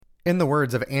In the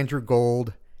words of Andrew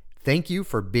Gold, thank you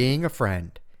for being a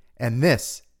friend. And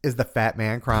this is the Fat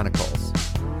Man Chronicles.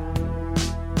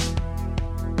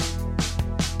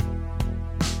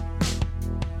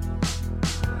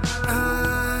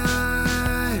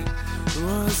 I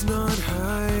was not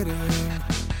hiding.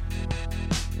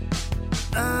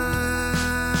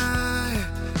 I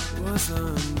was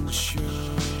unsure.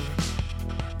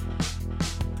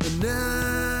 And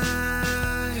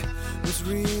I was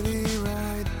really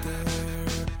right there.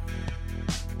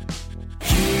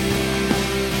 You,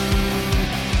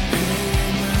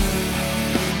 hey man,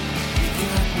 you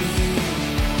got me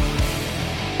wrong.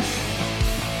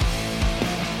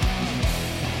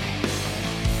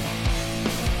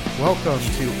 Welcome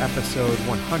to episode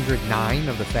 109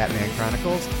 of the Fat Man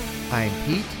Chronicles. I'm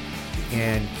Pete,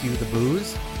 and cue the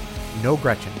booze. No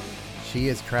Gretchen. She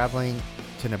is traveling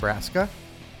to Nebraska,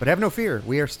 but have no fear.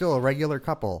 We are still a regular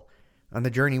couple on the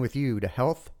journey with you to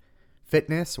health,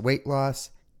 fitness, weight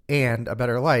loss, and a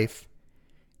better life.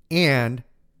 And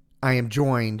I am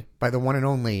joined by the one and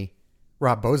only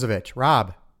Rob Bozovich.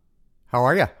 Rob, how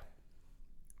are you?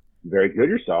 Very good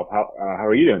yourself. How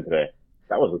are you doing today?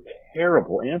 That was a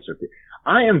terrible answer.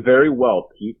 I am very well,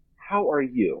 Pete. How are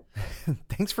you?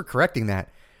 Thanks for correcting that.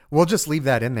 We'll just leave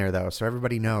that in there, though, so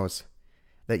everybody knows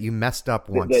that you messed up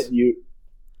once.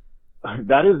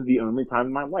 That is the only time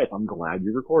in my life. I'm glad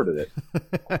you recorded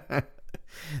it.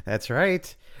 That's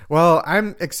right. Well,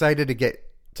 I'm excited to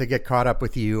get caught up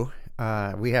with you.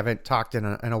 We haven't talked in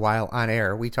a while on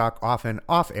air. We talk often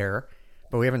off air,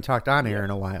 but we haven't talked on air in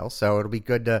a while. So it'll be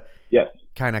good to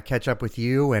kind of catch up with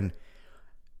you. And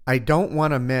I don't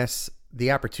want to miss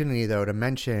the opportunity, though, to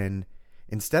mention,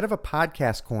 instead of a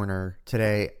podcast corner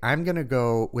today, I'm going to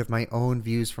go with my own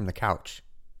views from the couch.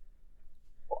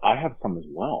 I have some as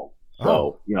well.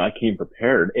 So, I came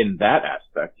prepared in that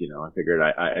aspect. I figured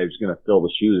I was going to fill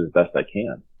the shoes as best I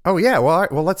can. Oh, yeah. Well,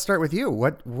 let's start with you.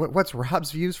 What's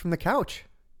Rob's views from the couch?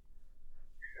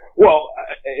 Well,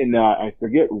 and I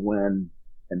forget when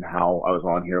and how I was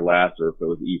on here last, or if it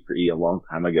was E4E a long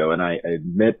time ago. And I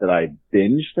admit that I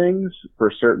binge things for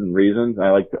certain reasons. I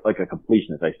like a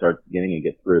completionist. I start beginning and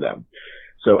get through them.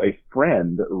 So a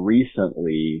friend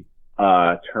recently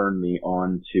turned me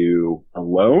on to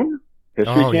Alone.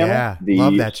 History Channel, yeah. The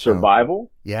Love that show. Survival.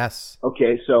 Yes.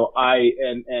 Okay, so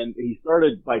and he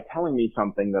started by telling me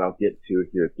something that I'll get to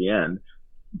here at the end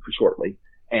shortly.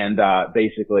 And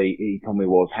basically he told me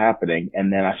what was happening,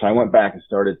 and then so I went back and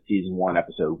started season 1,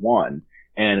 episode 1.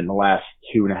 And in the last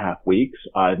 2.5 weeks,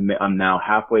 I'm now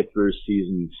halfway through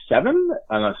season 7,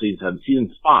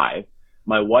 season 5.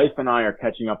 My wife and I are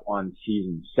catching up on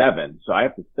season 7, so I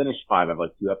have to finish 5. I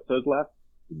have 2 episodes left.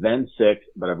 Then 6,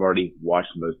 but I've already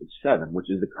watched most of 7, which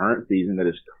is the current season that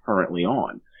is currently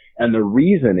on. And the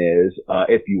reason is,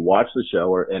 if you watch the show,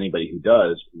 or anybody who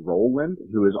does, Roland,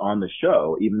 who is on the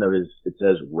show, even though it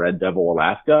says Red Devil,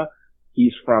 Alaska,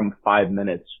 he's from 5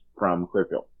 minutes from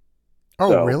Clearfield.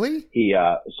 Oh, so really?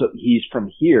 So he's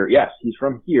from here. Yes, he's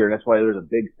from here. And that's why there's a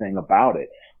big thing about it.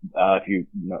 If you,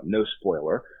 no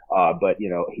spoiler. But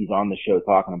he's on the show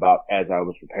talking about, as I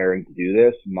was preparing to do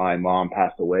this, my mom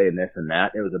passed away and this and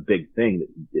that. It was a big thing that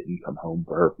he didn't come home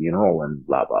for her funeral and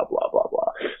blah, blah, blah, blah,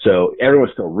 blah. So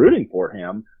everyone's still rooting for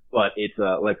him, but it's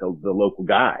the local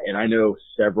guy. And I know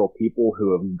several people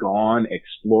who have gone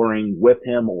exploring with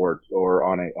him or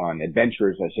on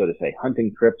adventures, so to say,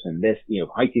 hunting trips and this,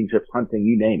 hiking trips, hunting,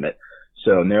 you name it.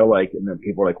 So, and then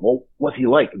people are like, well, what's he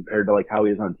like compared to how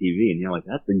he is on TV? And you're like,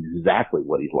 that's exactly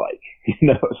what he's like.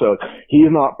 So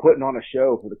he's not putting on a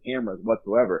show for the cameras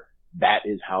whatsoever. That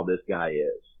is how this guy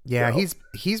is. Yeah. So,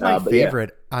 he's my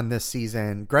favorite on this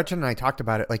season. Gretchen and I talked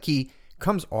about it. He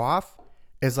comes off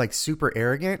as super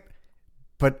arrogant,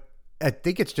 but I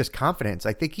think it's just confidence.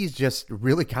 I think he's just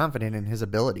really confident in his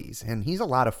abilities, and he's a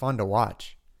lot of fun to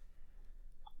watch.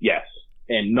 Yes.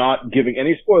 And not giving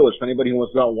any spoilers for anybody who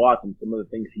wants to go out and watch him, some of the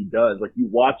things he does. You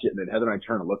watch it, and then Heather and I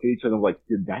turn and look at each other and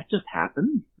did that just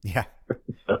happen? Yeah.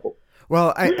 So,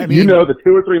 well, I mean, the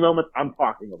 2 or 3 moments I'm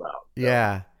talking about. So,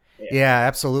 yeah,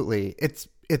 absolutely.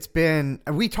 It's been,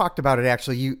 we talked about it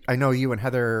actually. I know you and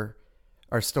Heather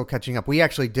are still catching up. We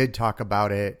actually did talk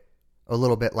about it a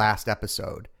little bit last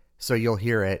episode, so you'll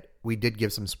hear it. We did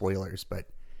give some spoilers, but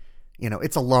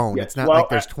it's Alone. Yes. It's not like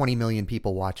there's 20 million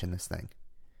people watching this thing.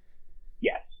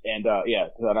 And,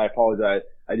 and I apologize.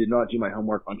 I did not do my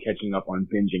homework on catching up on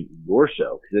binging your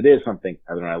show, because it is something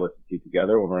Heather and I listen to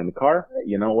together over in the car.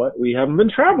 You know what? We haven't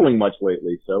been traveling much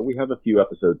lately, so we have a few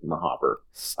episodes in the hopper.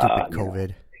 Stupid COVID.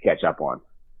 To catch up on.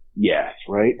 Yes,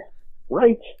 right?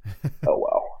 Right. Oh,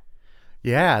 well.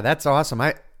 Yeah, that's awesome.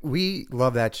 We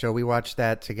love that show. We watch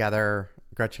that together.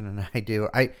 Gretchen and I do.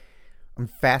 I'm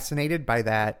fascinated by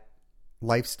that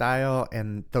lifestyle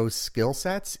and those skill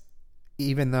sets,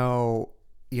 even though,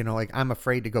 like I'm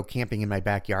afraid to go camping in my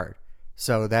backyard.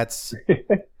 So that's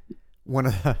one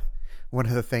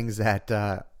of the things that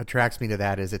attracts me to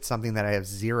that is it's something that I have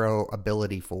zero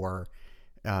ability for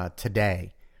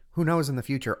today. Who knows in the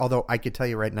future? Although I could tell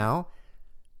you right now,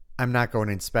 I'm not going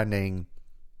and spending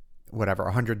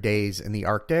 100 days in the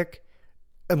Arctic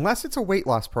unless it's a weight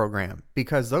loss program,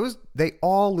 because they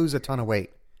all lose a ton of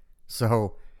weight.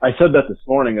 So I said that this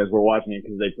morning as we're watching it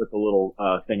because they put the little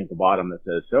thing at the bottom that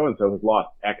says so-and-so has lost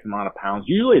X amount of pounds.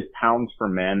 Usually it's pounds for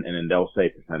men, and then they'll say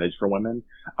percentage for women.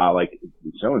 Like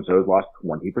so-and-so has lost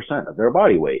 20% of their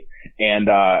body weight. And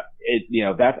that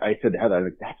I said to Heather, I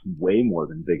was like, that's way more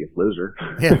than Biggest Loser.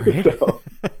 Yeah, right? So,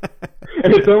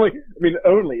 and it's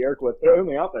only air quotes, they're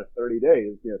only out there 30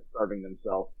 days, starving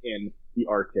themselves in the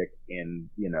Arctic in,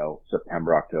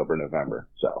 September, October, November.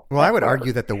 So, well, I would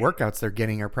argue that the workouts they're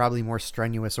getting are probably more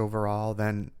strenuous overall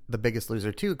than the Biggest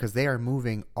Loser too, because they are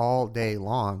moving all day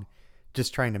long,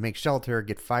 just trying to make shelter,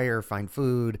 get fire, find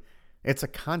food. It's a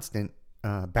constant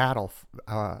battle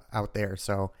out there.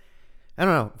 So I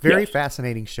don't know. Very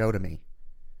fascinating show to me.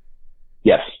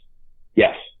 Yes.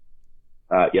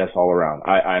 Yes, all around.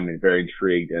 I'm very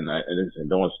intrigued, and I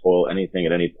don't want to spoil anything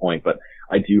at any point, but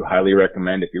I do highly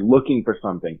recommend, if you're looking for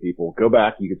something, people, go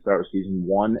back. You can start with season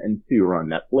 1 and 2 are on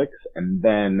Netflix, and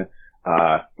then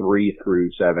 3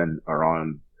 through 7 are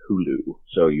on Hulu.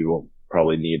 So you will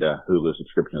probably need a Hulu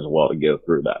subscription as well to go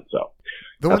through that. So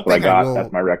that's what I got.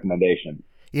 That's my recommendation.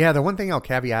 Yeah, the one thing I'll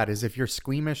caveat is if you're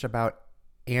squeamish about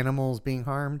animals being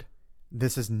harmed,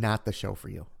 this is not the show for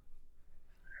you.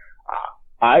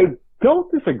 I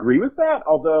don't disagree with that,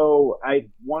 although I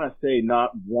want to say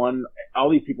all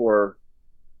these people are,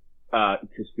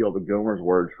 to steal the Gomer's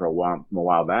words from a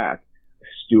while back,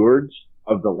 stewards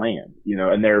of the land,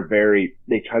 and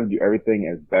they try to do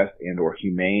everything as best and or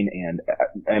humane,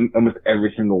 and almost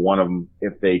every single one of them,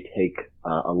 if they take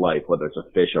a life, whether it's a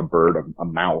fish, a bird, a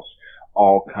mouse,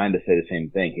 all kind of say the same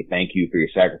thing. Hey, thank you for your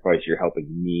sacrifice. You're helping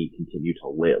me continue to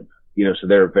live. So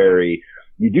they're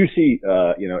you do see,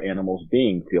 animals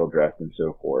being field dressed and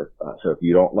so forth. So if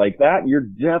you don't like that, you're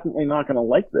definitely not going to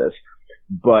like this.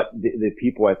 But the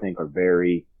people, I think, are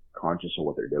very conscious of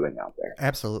what they're doing out there.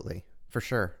 Absolutely. For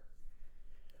sure.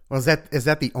 Well, is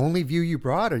that the only view you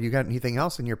brought, or you got anything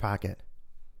else in your pocket?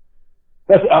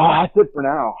 That's it for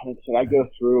now. So I go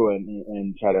through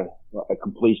and try to a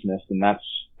completionist, and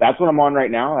that's what I'm on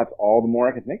right now. That's all the more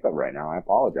I can think of right now. I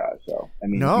apologize. So, if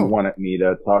you wanted me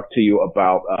to talk to you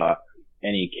about,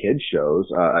 any kids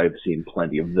shows, I've seen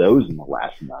plenty of those in the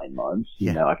last 9 months.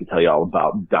 Yeah. I can tell you all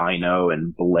about Dino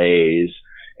and Blaze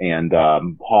and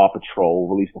Paw Patrol,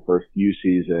 released the first few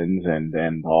seasons,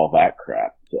 and all that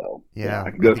crap. So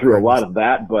I can go through a lot of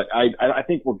that, but I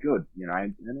think we're good. I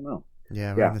don't know.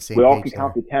 Yeah, we're on the same we all page can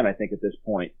count to 10, I think, at this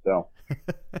point. So,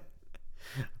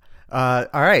 all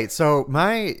right. So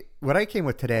what I came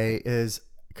with today is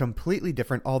completely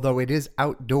different, although it is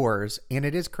outdoors and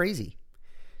it is crazy.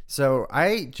 So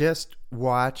I just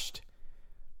watched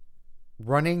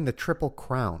Running the Triple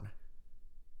Crown,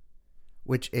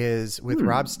 which is with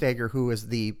Rob Steiger, who is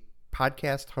the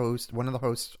podcast host, one of the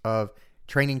hosts of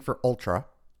Training for Ultra.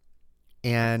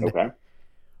 And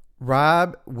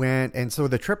Rob went, and so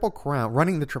the Triple Crown,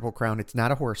 Running the Triple Crown, it's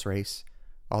not a horse race,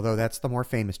 although that's the more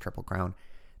famous Triple Crown.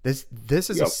 This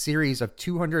is a series of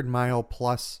 200-mile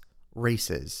plus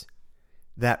races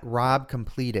that Rob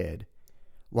completed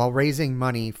while raising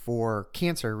money for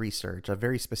cancer research, a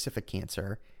very specific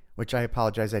cancer, which I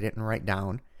apologize I didn't write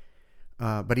down.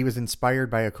 But he was inspired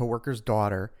by a coworker's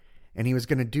daughter, and he was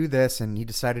going to do this, and he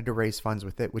decided to raise funds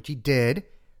with it, which he did,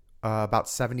 about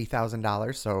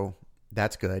 $70,000, so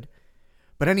that's good.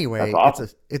 But anyway, awesome.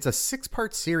 It's a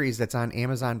 6-part series that's on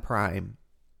Amazon Prime,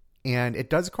 and it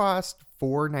does cost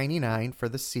 $4.99 for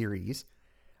the series.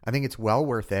 I think it's well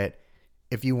worth it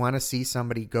if you want to see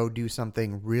somebody go do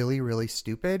something really, really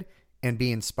stupid and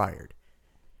be inspired.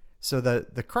 So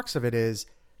the crux of it is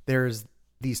there's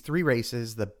these 3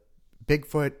 races, the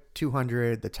Bigfoot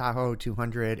 200, the Tahoe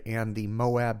 200, and the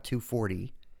Moab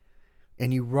 240.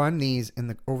 And you run these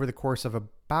over the course of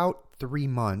about 3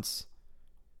 months.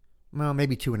 Well,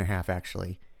 maybe 2.5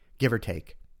 actually, give or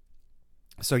take.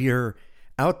 So you're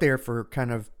out there for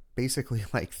kind of basically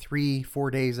like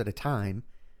 3-4 days at a time,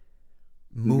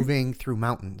 moving through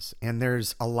mountains, and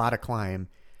there's a lot of climb.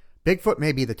 Bigfoot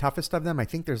may be the toughest of them. I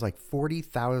think there's like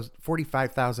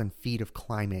 45,000 feet of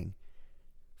climbing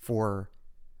for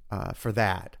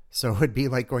that. So it'd be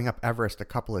like going up Everest a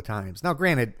couple of times. Now,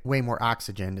 granted, way more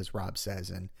oxygen, as Rob says,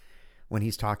 and when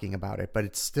he's talking about it, but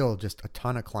it's still just a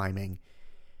ton of climbing.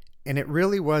 it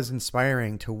really was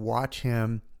inspiring to watch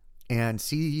him and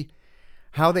see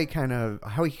how he kind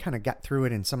of got through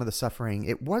it and some of the suffering.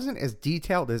 It wasn't as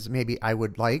detailed as maybe I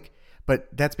would like, but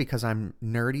that's because I'm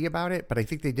nerdy about it. But I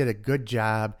think they did a good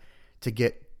job to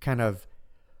get kind of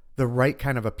the right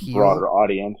kind of appeal. Broader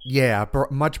audience. Yeah,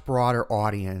 much broader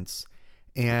audience.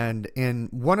 And in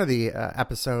one of the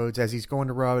episodes, as he's going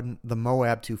to run the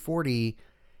Moab 240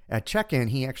 at check-in,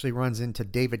 he actually runs into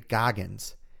David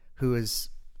Goggins, who is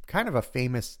kind of a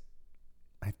famous,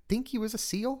 I think he was a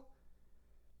SEAL?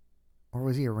 Or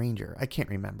was he a Ranger? I can't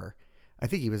remember. I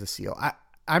think he was a SEAL.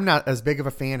 I'm not as big of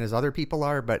a fan as other people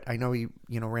are, but I know he,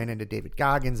 ran into David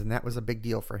Goggins, and that was a big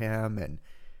deal for him. And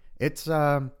it's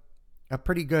a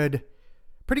pretty good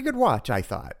watch, I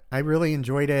thought. I really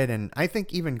enjoyed it, and I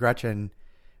think even Gretchen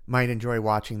might enjoy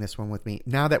watching this one with me.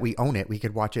 Now that we own it, we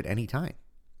could watch it anytime.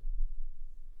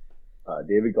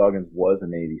 David Goggins was a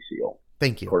Navy SEAL.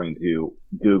 Thank you. According to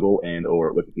Google and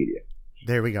or Wikipedia.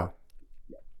 There we go.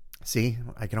 See,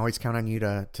 I can always count on you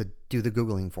to do the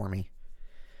Googling for me.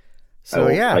 So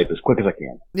I will type as quick as I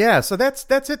can. Yeah, so that's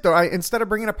it though. Instead of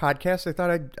bringing a podcast, I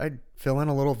thought I'd fill in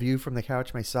a little view from the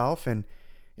couch myself, and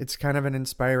it's kind of an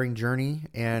inspiring journey.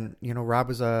 And Rob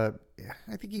was I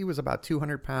think he was about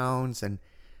 200 pounds and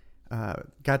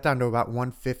got down to about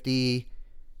 150.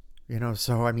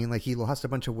 So I mean, like, he lost a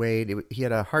bunch of weight. He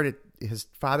had his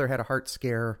father had a heart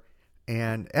scare,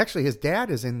 and actually his dad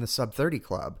is in the Sub 30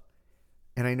 Club,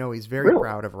 and I know he's very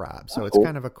proud of Rob. So it's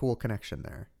kind of a cool connection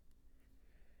there.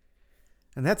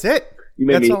 And that's it.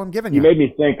 That's all I'm giving you. You made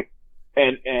me think,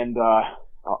 and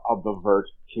I'll divert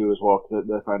too as well, because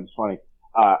I find it funny.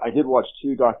 I did watch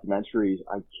 2 documentaries.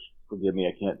 Forgive me,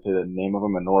 I can't say the name of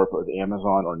them, nor if it was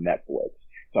Amazon or Netflix.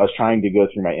 So I was trying to go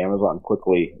through my Amazon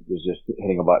quickly, was just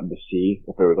hitting a button to see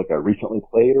if they were like a recently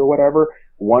played or whatever.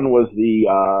 One was the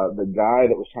guy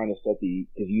that was trying to set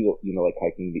because like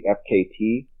hiking the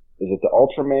FKT. Is it the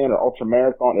Ultraman or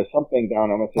Ultramarathon? There's something down,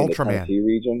 I'm going to say, in the Tennessee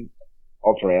region.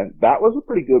 Ultraman. That was a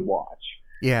pretty good watch.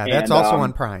 Yeah, that's also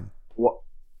on Prime. Well,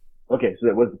 okay, so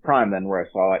that was the Prime then where I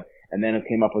saw it, and then it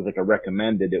came up with like a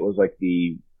recommended. It was like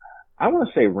I want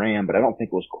to say Ram, but I don't think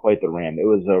it was quite the Ram.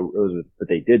 But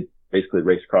they did basically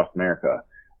race across America.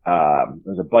 It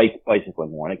was a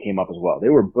bicycling one. It came up as well. They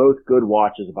were both good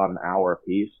watches, about an hour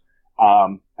apiece.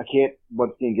 I can't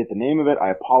once again get the name of it.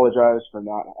 I apologize for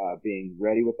not being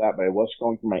ready with that, but I was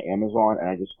scrolling through my Amazon, and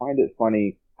I just find it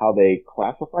funny how they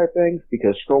classify things,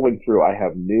 because scrolling through, I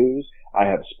have news, I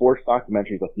have sports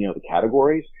documentaries, like, the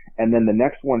categories, and then the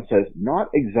next one says, not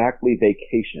exactly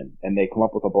vacation, and they come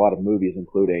up with a lot of movies,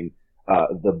 including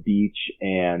The Beach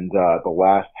and The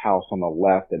Last House on the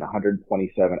Left in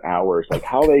 127 Hours. Like,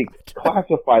 how they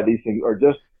classify these things are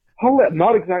just,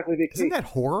 not exactly vacation. Isn't that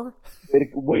horror? Way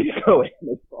to go,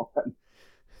 Amazon.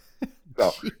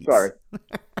 So, sorry.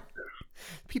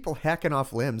 People hacking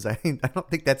off limbs. I don't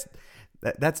think that's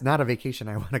not a vacation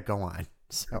I want to go on.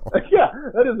 So yeah,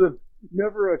 that is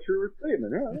never a truer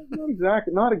statement. Yeah,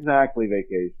 not exactly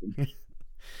vacation.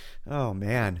 Oh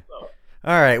man.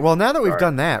 All right. Well, now that we've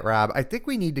done that, Rob, I think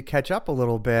we need to catch up a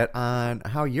little bit on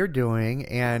how you're doing.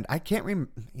 And I can't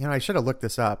remember. I should have looked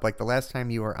this up. Like, the last time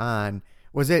you were on,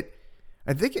 was it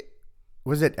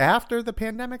after the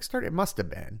pandemic started? It must have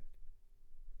been.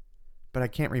 But I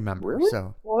can't remember. Really?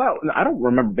 So, well, I don't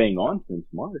remember being on since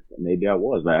March. Maybe I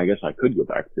was. I guess I could go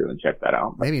back through and check that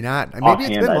out. Maybe not. Maybe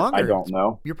it's been longer. I don't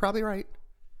know. You're probably right.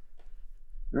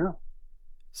 Yeah.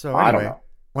 So I don't anyway, know.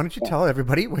 Why don't you tell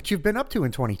everybody what you've been up to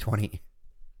in 2020?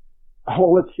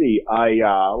 Oh, let's see.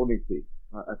 Let me see.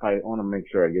 If I want to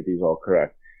make sure I get these all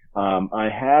correct. I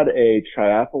had a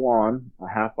triathlon, a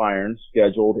half iron,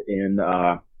 scheduled in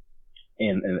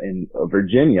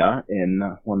Virginia.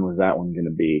 When was that one going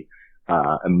to be?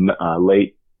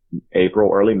 Late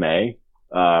April, early May,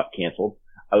 canceled.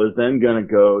 I was then going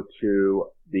to go to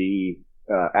the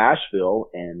Asheville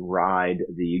and ride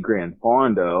the Grand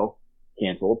Fondo,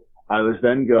 canceled. I was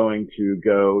then going to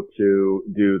go to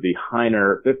do the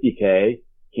Heiner 50K,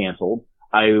 canceled.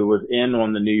 I was in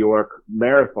on the New York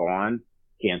Marathon,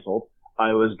 canceled.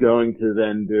 I was going to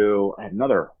then do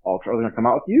another ultra. I was going to come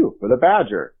out with you for the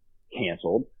Badger,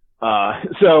 canceled.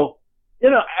 So,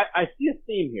 I see a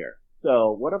theme here.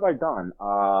 So what have I done?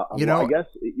 I guess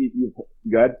you've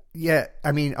good. Yeah.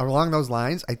 I mean, along those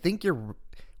lines, I think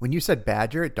when you said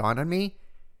Badger, it dawned on me.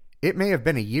 It may have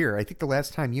been a year. I think the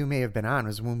last time you may have been on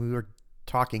was when we were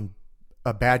talking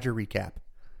a Badger recap.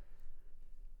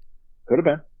 Could have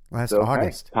been. Last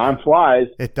August. Time flies.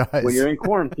 It does. When you're in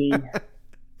quarantine.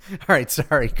 All right.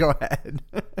 Sorry. Go ahead.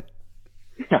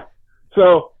 Yeah.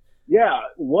 So,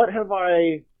 what have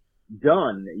I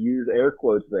done? Use air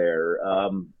quotes there.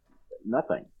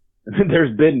 Nothing.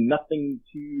 there's been nothing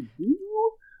to do.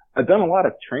 I've done a lot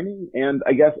of training, and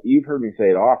I guess you've heard me say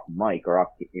it off mic or off,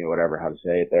 whatever, how to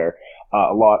say it there,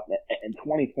 a lot. In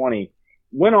 2020,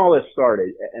 when all this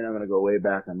started, and I'm going to go way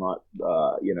back, I'm not,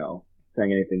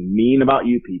 saying anything mean about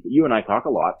you people. You and I talk a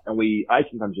lot, and I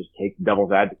sometimes just take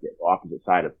devil's advocate, opposite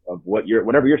side of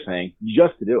whatever you're saying,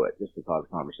 just to do it, just to cause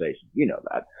a conversation. You know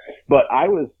that. But I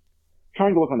was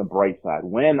trying to look on the bright side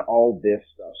when all this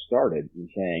stuff started and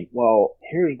saying, well,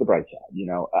 here's the bright side.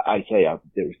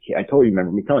 I totally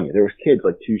remember me telling you, there was kids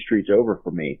like 2 streets over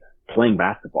from me playing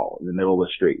basketball in the middle of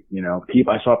the street.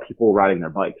 I saw people riding their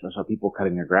bikes. I saw people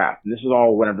cutting their grass. And this is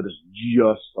all whenever this is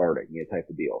just starting, type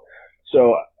of deal.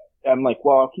 So I'm like,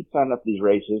 well, I'll keep signing up these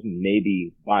races and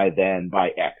maybe by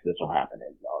X, this will happen.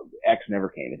 And X never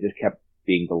came. It just kept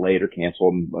being delayed or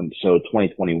canceled. And so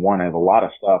 2021, I have a lot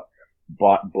of stuff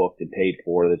bought, booked, and paid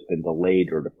for that's been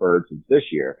delayed or deferred since this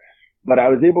year. But I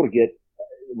was able to get,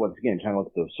 once again, trying to look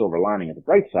at the silver lining at the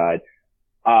bright side.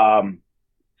 I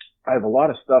have a lot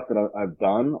of stuff that I've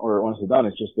done, or once I've done,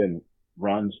 it's just been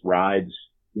runs, rides,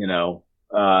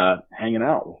 hanging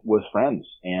out with friends.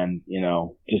 And,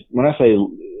 just when I say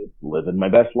living my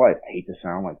best life, I hate to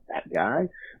sound like that guy,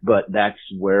 but that's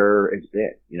where it's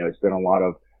been. It's been a lot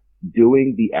of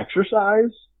doing the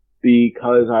exercise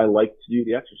because I like to do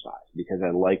the exercise, because I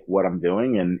like what I'm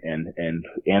doing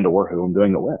and or who I'm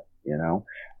doing it with,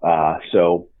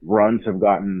 so runs have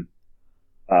gotten,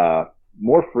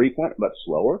 more frequent, but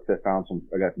slower. I got some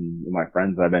of my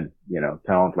friends I've been,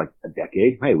 telling for like a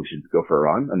decade, hey, we should go for a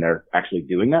run. And they're actually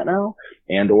doing that now.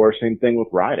 And or same thing with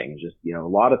riding. Just, a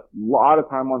lot of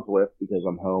time on Zwift because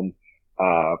I'm home,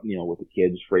 with the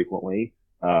kids frequently.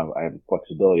 I have the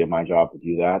flexibility of my job to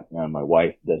do that. And my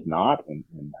wife does not. And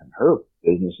her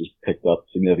business has picked up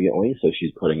significantly. So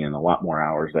she's putting in a lot more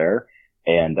hours there.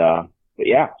 And, but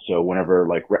yeah, so whenever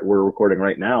like we're recording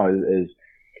right now is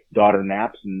daughter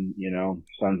naps and,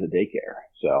 son's at daycare.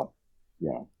 So,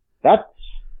 that's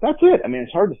it. I mean,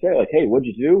 it's hard to say like, hey, what'd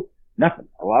you do? Nothing.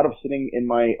 A lot of sitting in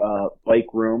my, bike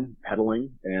room,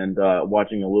 pedaling and,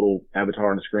 watching a little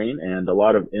avatar on the screen, and a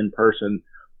lot of in-person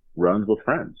runs with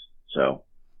friends. So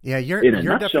yeah, in a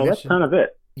nutshell, that's kind of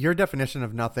it. Your definition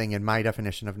of nothing and my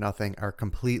definition of nothing are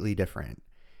completely different.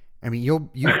 I mean,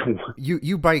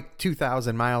 you bike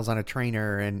 2,000 miles on a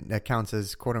trainer and that counts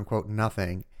as quote unquote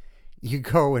nothing. You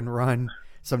go and run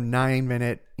some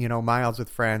 9-minute, miles with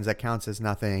friends. That counts as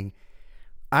nothing.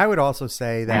 I would also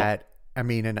say that, I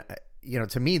mean, and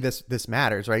to me, this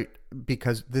matters, right?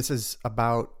 Because this is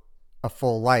about a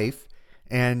full life,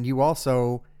 and you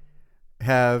also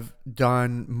have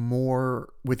done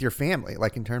more with your family,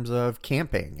 like in terms of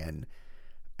camping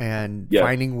and yes.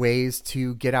 finding ways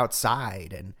to get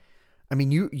outside. And I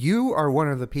mean, you are one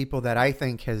of the people that I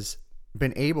think has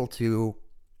been able to,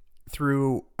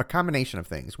 through a combination of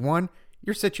things. One,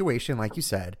 your situation, like you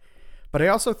said, but I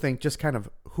also think just kind of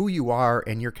who you are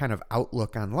and your kind of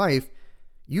outlook on life,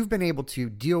 you've been able to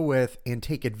deal with and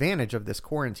take advantage of this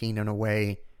quarantine in a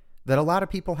way that a lot of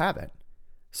people haven't.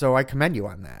 So I commend you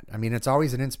on that. I mean, it's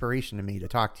always an inspiration to me to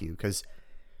talk to you because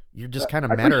you're just kind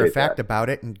of matter of fact about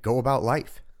it and go about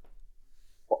life.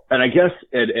 And I guess,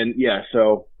 and yeah,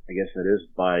 so I guess it is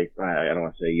by, I don't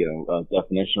want to say,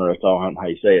 definition, or it's all how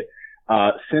you say it.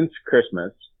 Since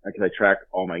Christmas, because I track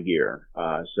all my gear,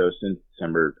 so since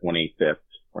December 25th,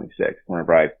 26th,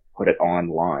 whenever I put it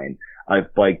online,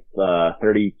 I've biked,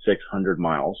 3,600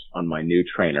 miles on my new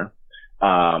trainer.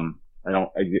 I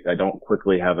don't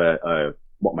quickly have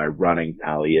what my running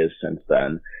tally is since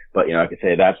then, but I could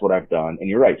say that's what I've done. And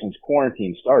you're right, since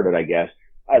quarantine started, I guess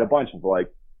I had a bunch of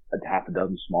like a half a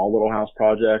dozen small little house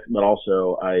projects, but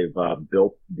also I've,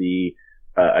 built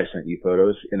I sent you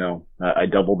photos, I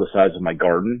doubled the size of my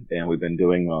garden, and we've been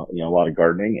doing, a lot of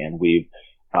gardening, and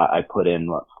I put in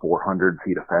 400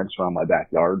 feet of fence around my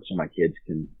backyard so my kids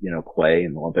can, play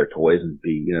and love their toys and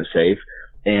be, safe.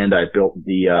 And I built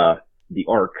the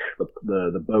ark,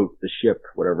 the boat, the ship,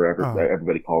 whatever,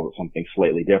 everybody calls it something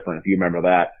slightly different, if you remember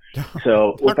that.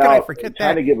 So without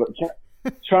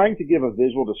trying to give a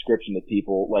visual description to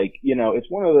people, like, it's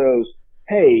one of those,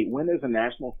 hey, when there's a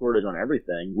national shortage on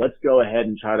everything, let's go ahead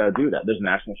and try to do that. There's a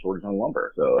national shortage on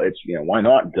lumber. So it's, why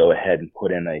not go ahead and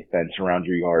put in a fence around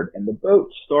your yard? And the boat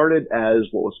started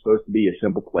as what was supposed to be a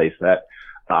simple play set,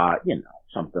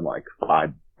 something like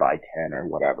 5 by 10 or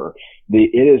whatever.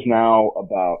 It is now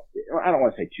about, I don't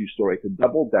want to say 2-story. It's a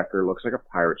double decker, looks like a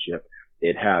pirate ship.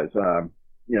 It has,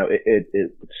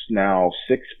 it's now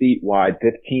 6 feet wide,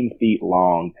 15 feet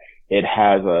long. It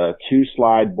has 2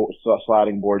 sliding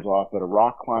boards off it, a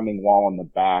rock climbing wall on the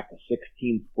back, a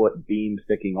 16-foot beam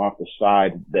sticking off the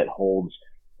side that holds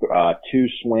 2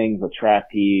 swings, a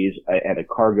trapeze, and a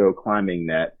cargo climbing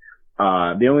net.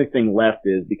 The only thing left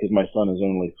is, because my son is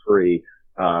only 3,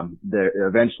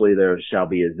 eventually there shall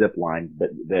be a zip line, but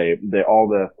all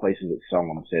the places that sell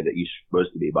them say that you're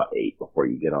supposed to be about 8 before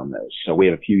you get on those. So we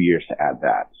have a few years to add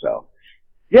that. So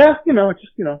yeah, it's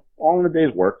just, all in a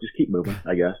day's work. Just keep moving,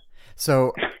 I guess.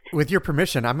 So with your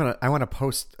permission, I want to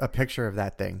post a picture of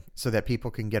that thing so that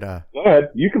people can get a. Go ahead.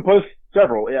 You can post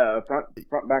several. Yeah.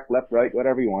 Front, back, left, right,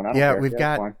 whatever you want. I don't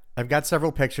care. I've got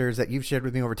several pictures that you've shared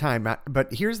with me over time,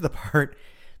 but here's the part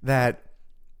that,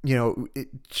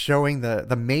 showing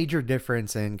the major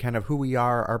difference in kind of who we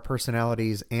are, our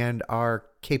personalities, and our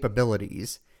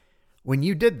capabilities. When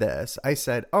you did this, I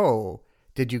said, "Oh,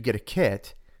 did you get a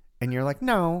kit?" And you're like,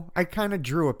 "No, I kind of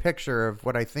drew a picture of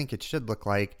what I think it should look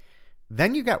like."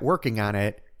 Then you got working on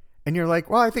it, and you're like,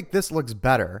 "Well, I think this looks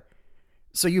better."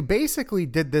 So you basically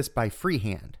did this by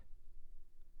freehand.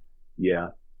 Yeah.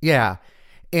 Yeah.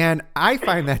 And I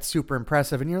find that super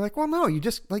impressive. And you're like, "Well, no, you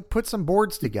just put some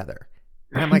boards together."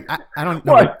 And I'm like, I don't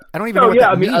know. I don't even know what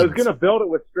that means. I was going to build it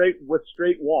with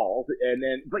straight walls,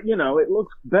 but it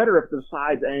looks better if the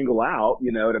sides angle out.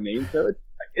 You know what I mean? So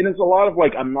it's a lot of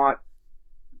I'm not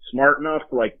smart enough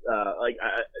to I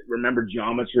remember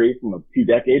geometry from a few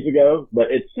decades ago, but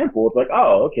it's simple. It's like,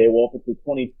 oh, okay, well, if it's a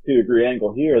 22-degree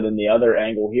angle here, then the other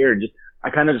angle here, I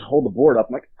kind of just hold the board up.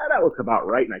 I'm like, that looks about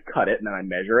right. And I cut it, and then I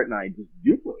measure it, and I just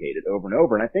duplicate it over and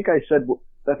over. And I think to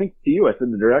you, I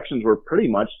said the directions were pretty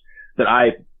much that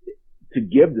to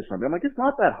give to something. I'm like, it's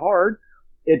not that hard.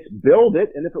 It's build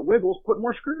it, and if it wiggles, put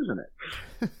more screws in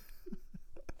it.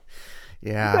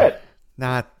 Yeah.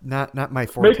 Not my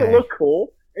forte. Make it look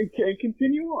cool and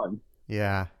continue on.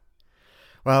 Yeah.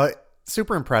 Well,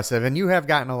 super impressive. And you have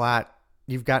gotten a lot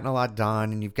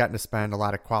done, and you've gotten to spend a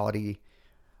lot of quality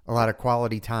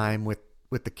time with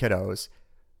the kiddos.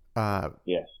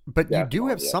 Yes. But you do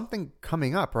have something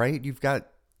coming up, right? You've got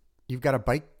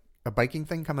a biking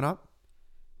thing coming up?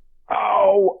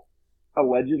 Oh,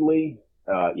 allegedly,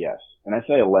 yes. And I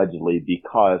say allegedly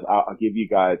because I'll give you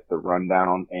guys the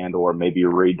rundown and or maybe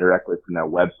read directly from their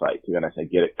website too, and I say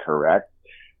get it correct.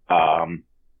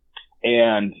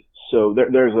 And so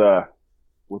there's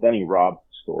with any Rob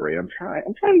story, I'm trying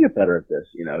to get better at this,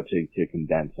 to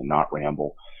condense and not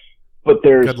ramble. But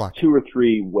there's 2 or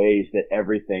 3 ways that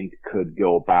everything could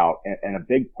go about, and a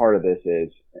big part of this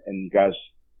is, and you guys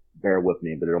bear with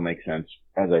me, but it'll make sense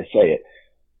as I say it,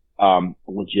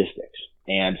 logistics.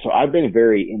 And so I've been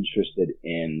very interested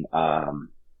in,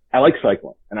 I like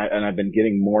cycling, and I've been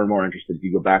getting more and more interested. If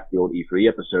you go back to the old E3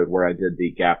 episode where I did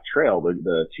the Gap Trail,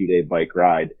 the 2-day bike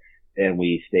ride, and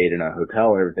we stayed in a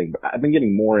hotel and everything, but I've been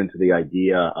getting more into the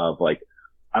idea of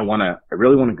I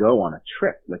really want to go on a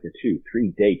trip, like a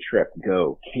 2-3 day trip,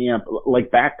 go camp,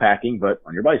 like backpacking, but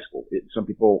on your bicycle. Some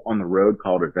people on the road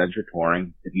call it adventure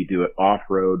touring. If you do it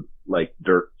off-road, like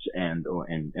dirt and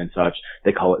such,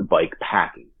 they call it bike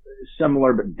packing.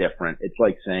 Similar but different. It's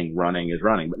like saying running is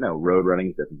running, but no, road running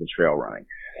is different than trail running.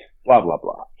 Blah, blah,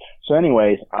 blah. So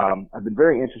anyways, I've been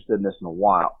very interested in this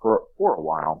for a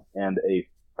while, and a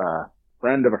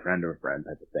friend of a friend of a friend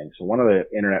type of thing. So one of the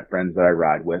internet friends that I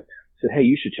ride with said, "Hey,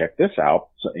 you should check this out."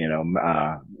 So,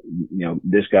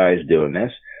 this guy is doing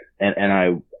this. And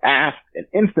I asked, and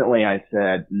instantly I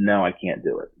said, no, I can't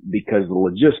do it because the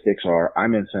logistics are,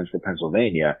 I'm in central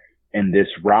Pennsylvania and this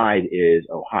ride is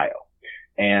Ohio.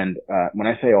 And, when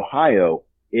I say Ohio,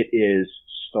 it is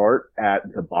start at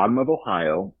the bottom of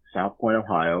Ohio, South Point,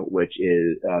 Ohio, which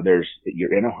is,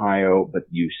 you're in Ohio, but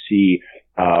you see,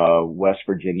 West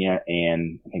Virginia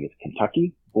and I think it's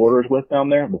Kentucky borders with down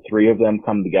there. The 3 of them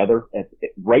come together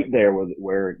right there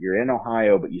where you're in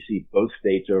Ohio, but you see both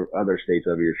states or other states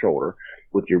over your shoulder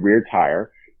with your rear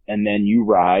tire. And then you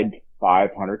ride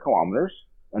 500 kilometers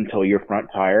until your front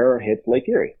tire hits Lake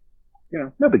Erie.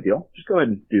 No big deal. Just go ahead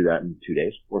and do that in 2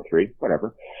 days or 3,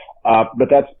 whatever. But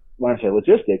that's when I say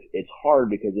logistics, it's hard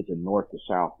because it's a north to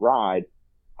south ride.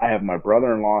 I have my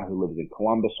brother-in-law who lives in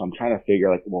Columbus, so I'm trying to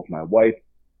figure if my wife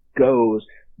goes,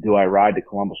 do I ride to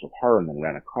Columbus with her and then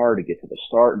rent a car to get to the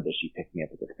start? And does she pick me up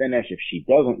at the finish? If she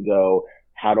doesn't go,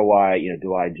 how do I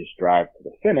just drive to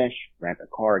the finish, rent a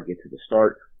car, get to the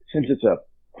start? Since it's a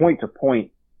point to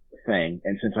point thing,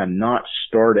 and since I'm not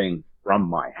starting from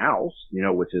my house,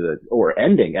 which is or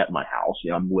ending at my house,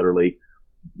 I'm literally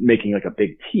making a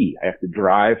big T. I have to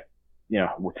drive,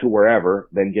 to wherever,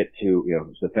 then get to,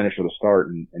 the finish or the start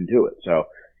and do it. So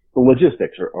the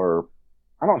logistics are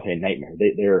I don't say a nightmare.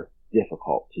 They're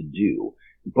difficult to do,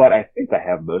 but I think I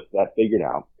have most of that figured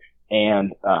out.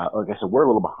 And, like I said, we're a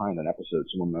little behind on episodes.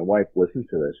 So when my wife listens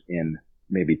to this in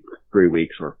maybe 3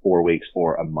 weeks or 4 weeks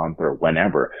or a month or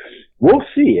whenever. We'll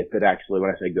see if it actually, when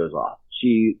I say goes off.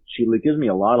 She gives me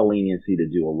a lot of leniency to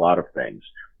do a lot of things,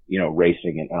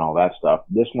 racing and all that stuff.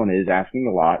 This one is asking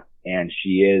a lot, and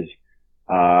she is,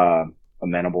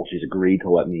 amenable. She's agreed to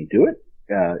let me do it.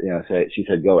 She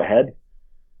said, go ahead.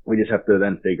 We just have to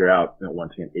then figure out,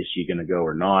 once again, is she going to go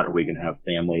or not? Are we going to have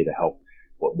family to help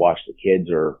watch the kids,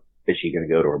 or is she going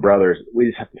to go to her brother's? We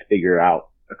just have to figure out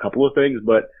a couple of things.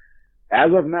 But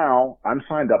as of now, I'm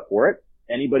signed up for it.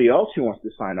 Anybody else who wants to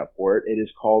sign up for it, it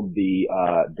is called the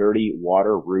Dirty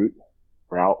Water Route.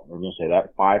 We're going to say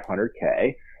that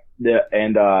 500K.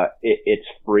 It's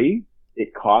free.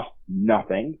 It costs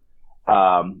nothing.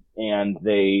 And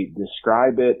they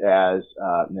describe it as,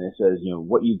 and it says,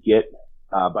 what you get,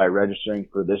 by registering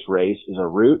for this race is a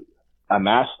route, a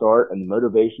mass start, and the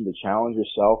motivation to challenge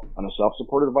yourself on a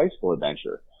self-supported bicycle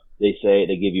adventure. They say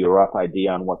they give you a rough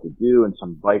idea on what to do and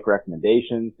some bike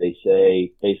recommendations. They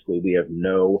say basically we have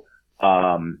no,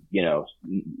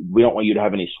 we don't want you to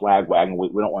have any swag wagon.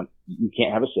 You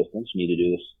can't have assistance. You need to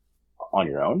do this on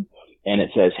your own. And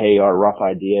it says, hey, our rough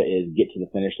idea is get to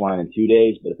the finish line in 2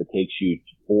 days, but if it takes you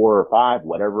 4 or 5,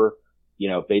 whatever,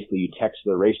 basically you text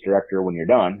the race director when you're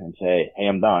done and say, hey,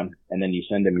 I'm done. And then you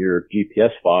send them your GPS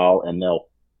file and they'll,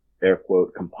 air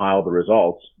quote, compile the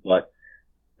results. But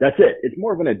that's it. It's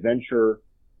more of an adventure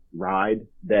ride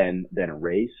than a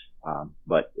race.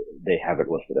 But they have it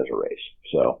listed as a race.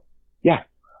 So yeah.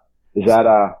 Is that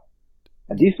a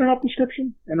decent enough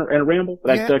description and a ramble?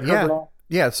 Did I cover it all?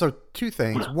 Yeah, so 2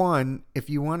 things. One, if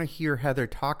you want to hear Heather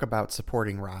talk about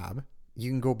supporting Rob, you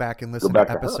can go back and listen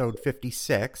to episode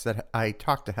 56 that I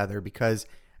talked to Heather, because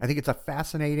I think it's a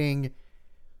fascinating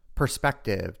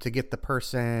perspective to get the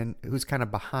person who's kind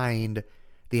of behind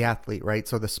the athlete, right?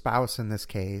 So the spouse in this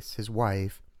case, his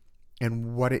wife,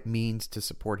 and what it means to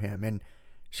support him. And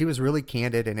she was really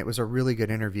candid, and it was a really good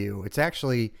interview. It's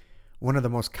actually one of the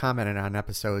most commented on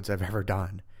episodes I've ever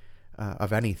done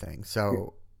of anything.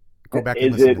 So go back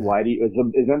and listen.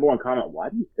 Is number one comment, why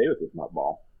do you stay with this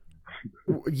nutball?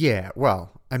 Yeah,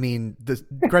 well, I mean,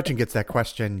 Gretchen gets that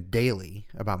question daily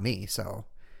about me. So,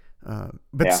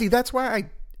 see, that's why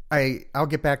I'll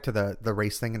get back to the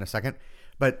race thing in a second,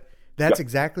 but that's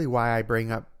exactly why I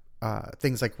bring up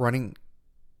things like running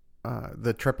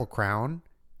the Triple Crown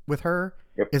with her,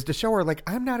 is to show her, like,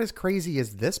 I'm not as crazy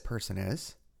as this person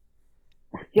is.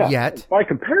 Yeah. Yet. By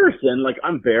comparison, like,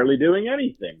 I'm barely doing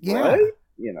anything. Yeah. Right?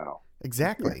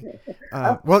 Exactly.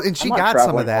 Well, and she got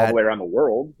some of that all the way around the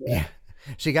world. Yeah.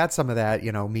 She got some of that,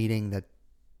 meeting the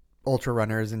ultra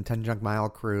runners and 10 Junk Mile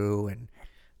crew and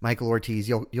Michael Ortiz.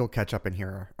 You'll catch up and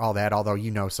hear all that, although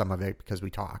some of it because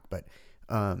we talk. But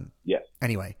yes.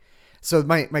 Anyway, so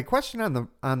my question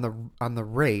on the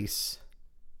race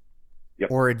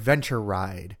or adventure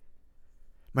ride.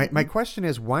 My question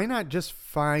is, why not just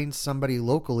find somebody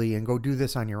locally and go do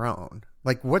this on your own?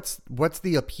 Like, what's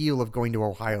the appeal of going to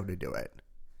Ohio to do it?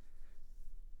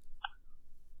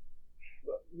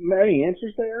 Many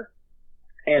answers there.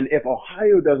 And if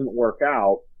Ohio doesn't work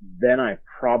out, then I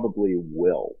probably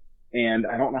will. And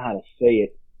I don't know how to say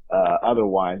it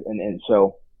otherwise. And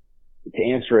so to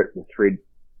answer it with three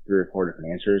or four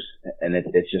different answers, and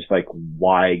it's just like,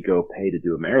 why go pay to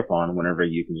do a marathon whenever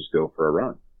you can just go for a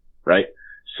run, right?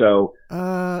 So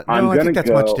no, I think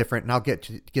that's much different, and I'll get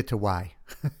to why.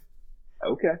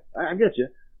 Okay, I get you.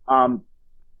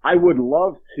 I would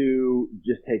love to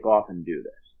just take off and do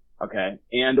this, okay?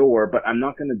 But I'm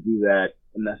not going to do that.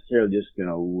 I'm necessarily just going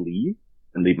to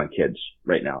leave my kids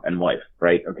right now and wife,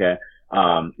 right? Okay.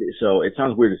 So it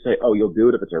sounds weird to say, oh, you'll do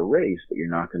it if it's a race, but you're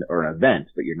not going to, or an event,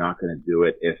 but you're not going to do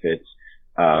it if it's,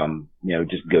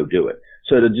 just go do it.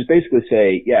 So to just basically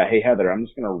say, yeah, hey, Heather, I'm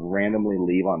just going to randomly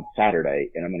leave on Saturday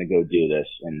and I'm going to go do this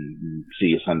and see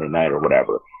you Sunday night or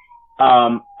whatever.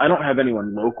 I don't have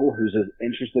anyone local who's as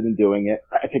interested in doing it.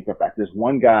 I take that back. There's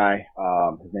one guy,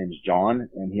 his name is John,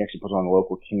 and he actually puts on the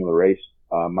local King of the Race,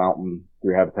 Mountain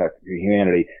through Habitat for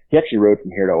Humanity. He actually rode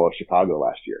from here to Chicago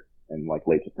last year in like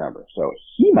late September. So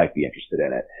he might be interested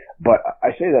in it. But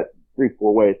I say that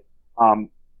 3-4 ways.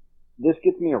 This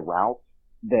gets me a route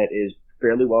that is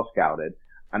fairly well scouted.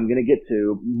 I'm going to get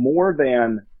to more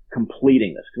than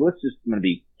completing this. Cause I'm going to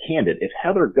be candid. If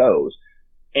Heather goes,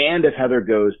 and if Heather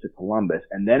goes to Columbus,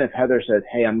 and then if Heather says,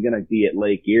 hey, I'm going to be at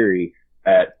Lake Erie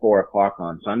at 4:00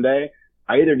 on Sunday,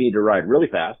 I either need to ride really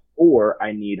fast or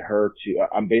I need her to,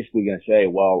 I'm basically going to say,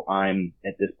 well, I'm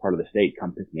at this part of the state,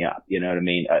 come pick me up. You know what I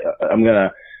mean? I'm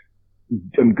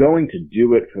going to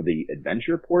do it for the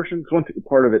adventure portion. So one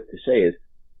part of it to say is,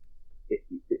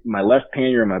 my left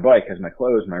pannier on my bike has my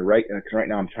clothes, my right, because right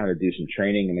now I'm trying to do some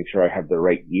training and make sure I have the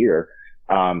right gear.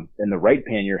 And the right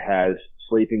pannier has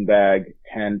sleeping bag,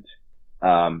 tent,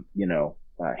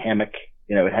 hammock.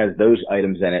 It has those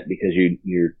items in it because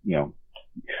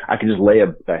I can just lay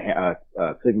a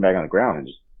sleeping bag on the ground and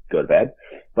just go to bed.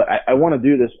 But I want to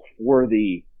do this for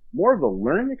more of the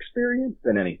learning experience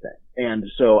than anything. And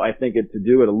so I think to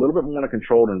do it a little bit more in a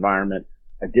controlled environment.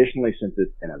 Additionally, since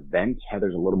it's an event,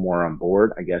 Heather's a little more on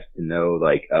board, I guess, to know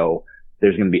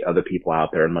there's going to be other people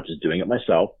out there, and not just doing it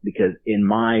myself. Because in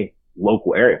my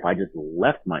local area, if I just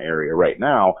left my area right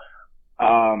now,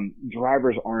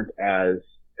 drivers aren't as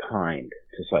kind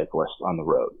to cyclists on the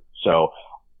road. So,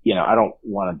 I don't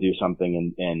want to do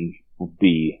something and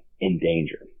be in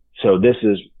danger. So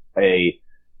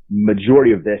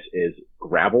majority of this is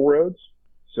gravel roads.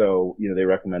 So, they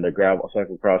recommend a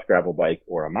cyclocross gravel bike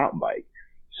or a mountain bike.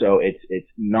 So it's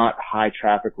not high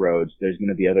traffic roads. There's going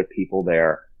to be other people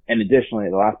there. And additionally,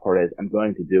 the last part is I'm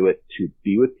going to do it to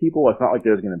be with people. It's not like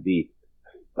there's going to be,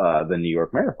 the New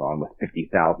York Marathon with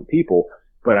 50,000 people,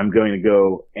 but I'm going to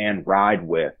go and ride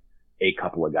with a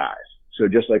couple of guys. So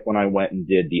just like when I went and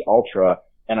did the ultra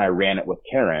and I ran it with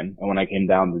Karen, and when I came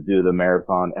down to do the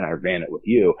marathon and I ran it with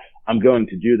you, I'm going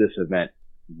to do this event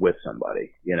with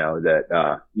somebody, that,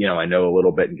 I know a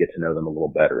little bit and get to know them a little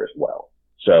better as well.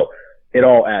 So it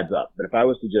all adds up. But if I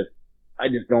was to I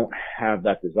just don't have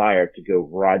that desire to go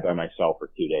ride by myself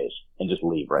for 2 days and just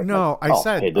leave right now. No, I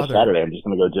said, hey, this Saturday, I'm just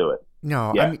going to go do it.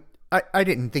 No, yeah. I mean, I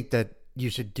didn't think that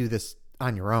you should do this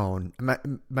on your own.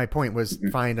 My point was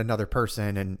find another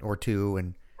person or two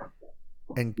and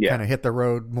kind of hit the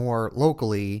road more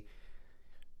locally.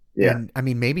 Yeah. And I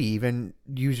mean, maybe even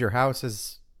use your house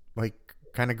as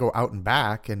kind of go out and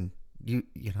back and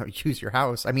use your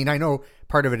house. I mean, I know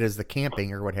part of it is the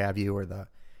camping or what have you, or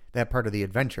that part of the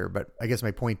adventure, but I guess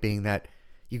my point being that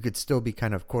you could still be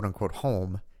kind of quote unquote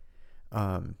home.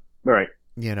 Right.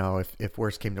 If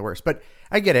worse came to worse, but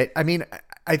I get it. I mean,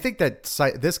 I think that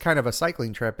this kind of a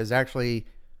cycling trip is actually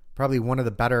probably one of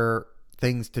the better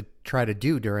things to try to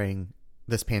do during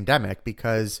this pandemic,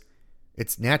 because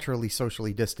it's naturally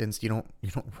socially distanced. You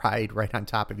don't ride right on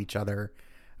top of each other.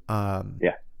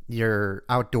 You're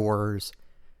outdoors.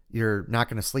 You're not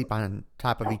going to sleep on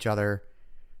top of each other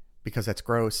because that's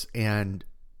gross. And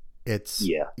it's,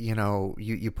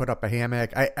 you put up a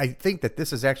hammock. I think that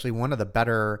this is actually one of the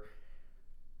better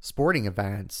sporting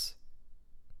events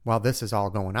while this is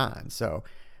all going on. So,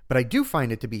 but I do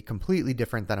find it to be completely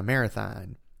different than a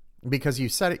marathon, because you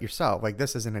said it yourself,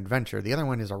 this is an adventure. The other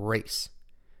one is a race,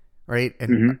 right?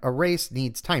 And a race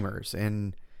needs timers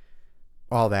and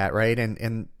all that, right?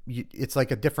 And it's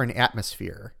like a different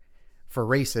atmosphere for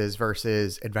races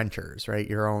versus adventures, right?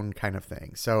 Your own kind of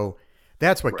thing. So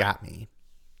that's what got me,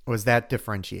 was that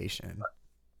differentiation.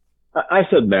 I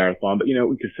said marathon, but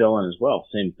we could fill in as well.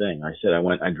 Same thing. I said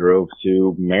I drove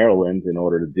to Maryland in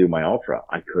order to do my ultra.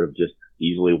 I could have just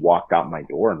easily walked out my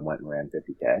door and went and ran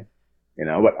 50K, but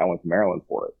I went to Maryland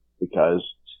for it because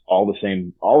all the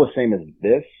same as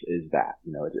this is that,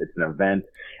 it's an event.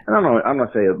 And I'm going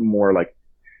to say it more like,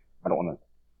 I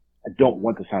don't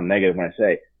want to sound negative when I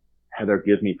say Heather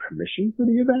gives me permission for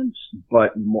the events,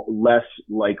 but less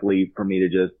likely for me to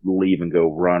just leave and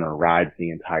go run or ride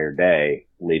the entire day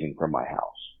leaving from my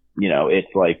house.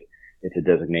 It's a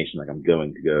designation, I'm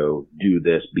going to go do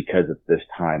this because it's this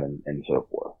time and so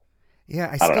forth. Yeah,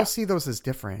 I still see those as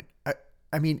different.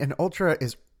 I mean, an ultra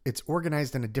it's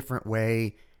organized in a different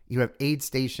way. You have aid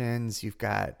stations, you've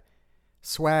got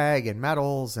swag and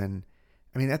medals, and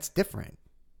I mean, that's different.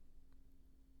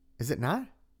 Is it not?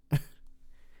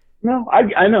 No,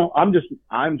 I know. I'm just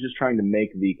trying to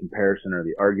make the comparison or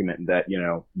the argument that,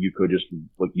 you could just,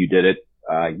 you did it.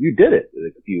 You did it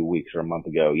a few weeks or a month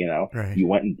ago, Right. You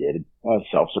went and did a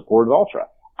self-supported ultra.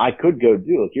 I could go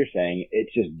do, like you're saying,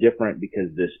 it's just different because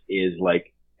this is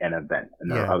an event and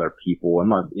there are other people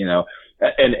and,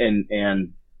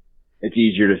 and it's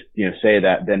easier to, say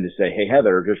that than to say, hey,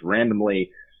 Heather, just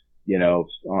randomly,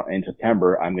 in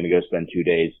September, I'm going to go spend 2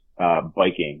 days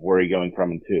biking. Where are you going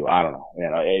from and to? I don't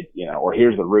know. Or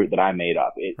here's the route that I made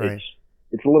up. Right.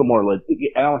 It's a little more, I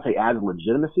don't want to say adds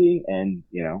legitimacy, and,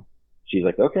 she's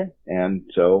like, okay. And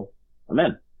so I'm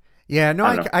in. Yeah, no,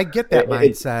 I get that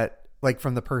mindset,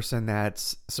 from the person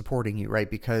that's supporting you, right?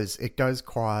 Because it does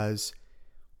cause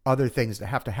other things that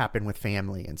have to happen with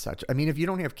family and such. I mean, if you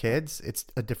don't have kids, it's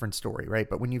a different story, right?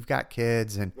 But when you've got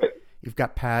kids and you've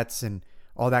got pets and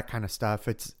all that kind of stuff,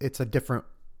 it's a different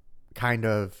kind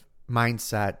of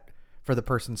mindset for the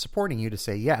person supporting you to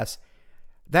say yes.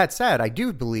 That said, I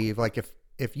do believe,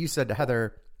 if you said to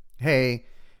Heather, hey,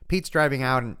 Pete's driving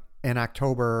out in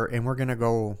October and we're going to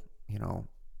go,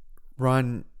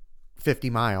 run 50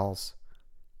 miles,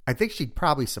 I think she'd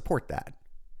probably support that.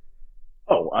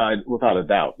 Oh, without a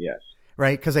doubt, yes.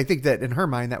 Right? Because I think that in her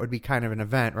mind, that would be kind of an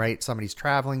event, right? Somebody's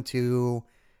traveling to,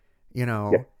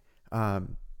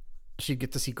 she'd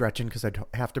get to see Gretchen because I'd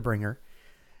have to bring her,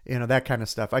 that kind of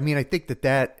stuff. I mean, I think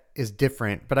that is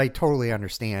different, but I totally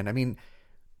understand. I mean,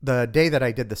 the day that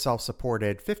I did the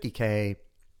self-supported 50K,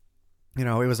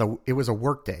 it was a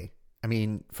work day. I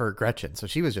mean, for Gretchen. So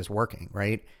she was just working,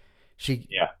 right? She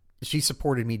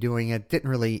supported me doing it. Didn't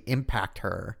really impact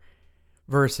her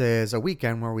versus a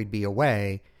weekend where we'd be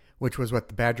away, which was what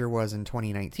the Badger was in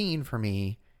 2019 for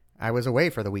me. I was away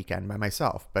for the weekend by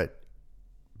myself, but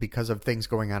because of things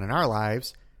going on in our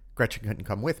lives, Gretchen couldn't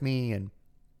come with me. And,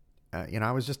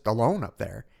 I was just alone up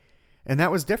there. And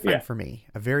that was different for me,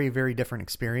 a very, very different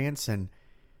experience. And,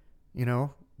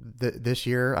 this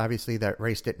year, obviously that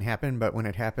race didn't happen, but when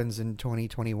it happens in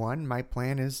 2021, my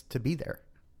plan is to be there.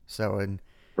 So, and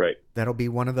that'll be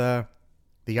one of the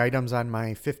items on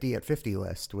my 50 at 50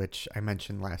 list, which I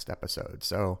mentioned last episode.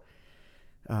 So,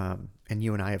 and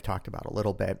you and I have talked about a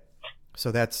little bit.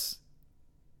 So that's,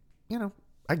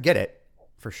 I get it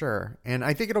for sure. And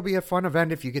I think it'll be a fun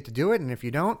event if you get to do it. And if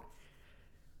you don't,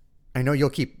 I know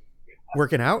you'll keep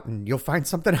working out and you'll find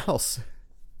something else.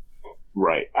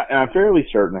 Right. I'm fairly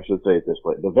certain, I should say it this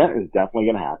way, the event is definitely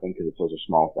going to happen because it's such a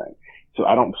small thing. So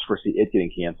I don't foresee it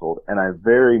getting canceled. And I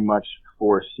very much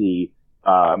foresee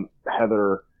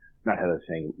Heather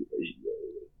saying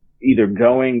either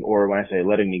going or when I say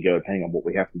letting me go, depending on what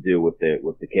we have to do with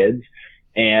the kids.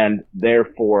 And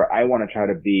therefore I want to try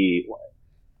to be,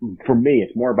 for me,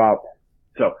 it's more about,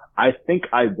 so I think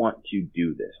I want to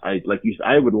do this. I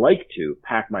would like to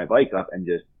pack my bike up and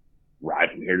just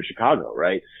ride from here to Chicago,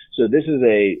 right? So this is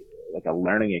a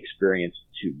learning experience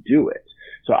to do it.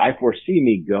 So I foresee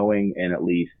me going and at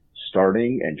least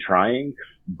starting and trying,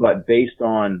 but based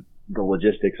on the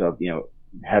logistics of,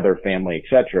 Heather, family,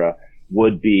 etc.,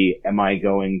 would be, am I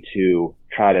going to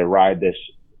try to ride this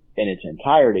in its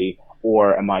entirety,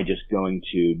 or am I just going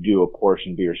to do a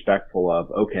portion, be respectful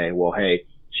of, okay, well, hey,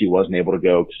 she wasn't able to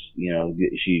go,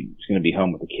 she's going to be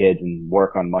home with the kids and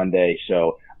work on Monday,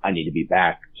 so I need to be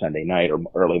back Sunday night or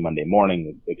early Monday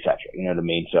morning, etc. You know what I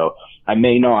mean? So I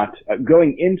may not,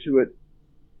 going into it,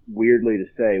 weirdly to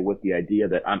say, with the idea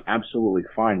that I'm absolutely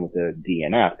fine with the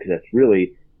DNF, because it's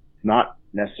really not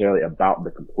necessarily about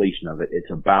the completion of it.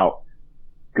 It's about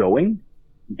going,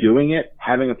 doing it,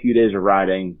 having a few days of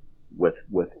riding with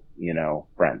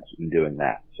friends and doing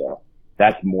that. So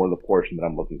that's more the portion that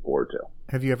I'm looking forward to.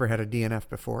 Have you ever had a DNF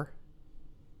before?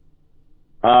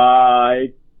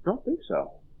 I don't think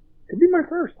so. Could be my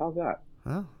first. How's that?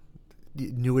 Well,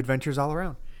 new adventures all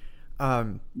around.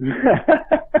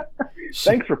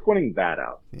 Thanks for pointing that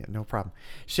out. Yeah, no problem.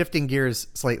 Shifting gears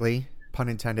slightly, pun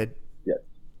intended. Yes.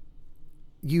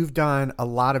 You've done a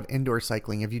lot of indoor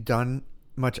cycling. Have you done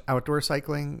much outdoor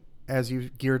cycling as you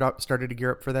started to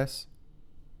gear up for this?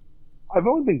 I've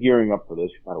only been gearing up for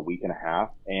this for about a week and a half,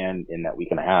 and in that week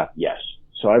and a half, yes.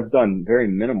 So I've done very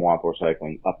minimal outdoor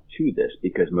cycling up to this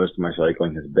because most of my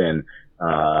cycling has been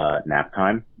nap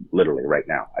time. Literally right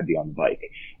now, I'd be on the bike.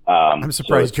 I'm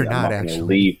surprised you're not actually.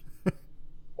 Leave.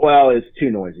 Well, it's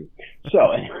too noisy.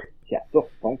 So anyway, yeah, so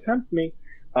don't tempt me.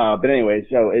 But anyway,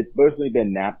 so it's mostly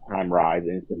been nap time rides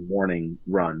and it's been morning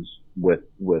runs with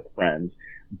friends.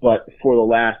 But for the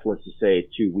last, let's just say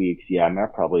 2 weeks, yeah,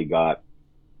 I've probably got,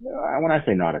 when I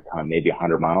say not a ton, maybe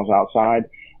 100 miles outside.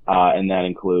 And that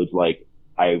includes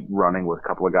I running with a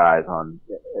couple of guys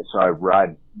so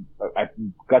I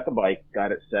got the bike,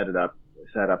 got it set up,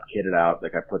 kitted out.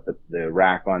 I put the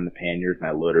rack on the panniers and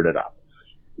I loaded it up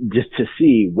just to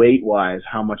see weight wise,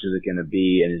 how much is it going to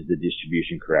be and is the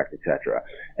distribution correct, etc.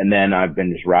 And then I've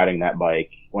been just riding that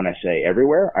bike when I say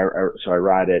everywhere. So I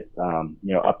ride it,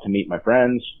 up to meet my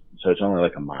friends. So it's only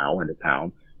like a mile into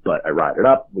town, but I ride it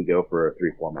up. We go for a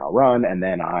 3-4 mile run and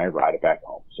then I ride it back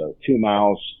home. So 2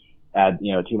 miles.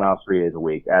 2 miles 3 days a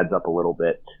week adds up a little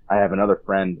bit. I have another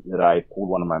friend that I pulled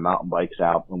one of my mountain bikes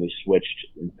out when we switched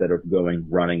instead of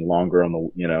running longer on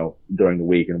the, during the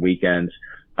week and weekends.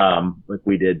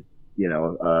 We did,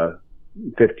 a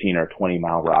 15 or 20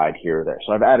 mile ride here or there.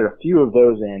 So I've added a few of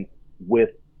those in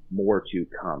with more to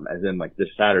come. As in this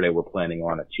Saturday, we're planning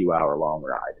on a 2-hour long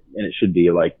ride and it should be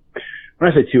when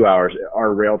I say 2 hours,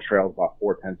 our rail trail is about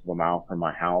 0.4 of a mile from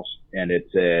my house and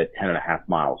it's 10.5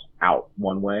 miles out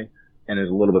one way. And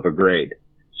there's a little bit of a grade.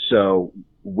 So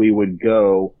we would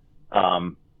go,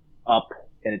 up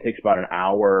and it takes about an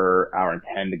hour and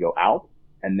 10 to go out.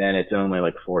 And then it's only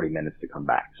 40 minutes to come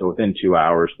back. So within 2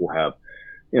 hours, we'll have,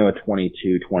 a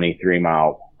 22, 23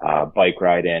 mile, bike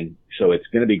ride in. So it's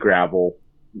going to be gravel.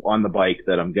 on the bike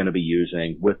that I'm going to be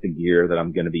using with the gear that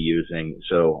I'm going to be using.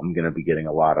 So I'm going to be getting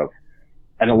a lot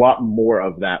more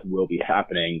of that will be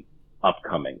happening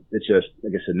upcoming. It's just,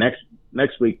 like I said,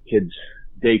 next week, kids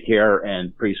daycare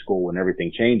and preschool and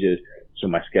everything changes. So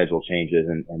my schedule changes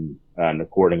and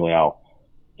accordingly I'll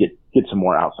get some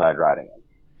more outside riding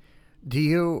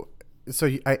in.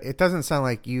 It doesn't sound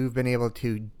like you've been able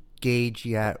to gauge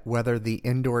yet whether the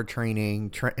indoor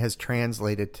training has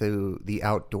translated to the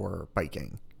outdoor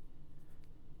biking.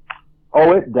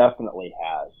 Oh, it definitely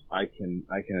has. I can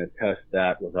attest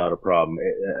that without a problem.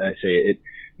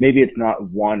 Maybe it's not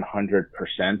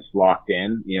 100% locked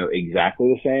in, exactly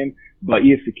the same, but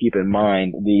you have to keep in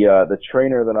mind the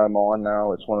trainer that I'm on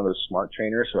now, it's one of those smart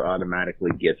trainers, so it automatically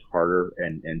gets harder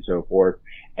and so forth.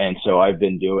 And so I've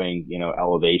been doing,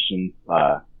 elevation,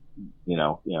 a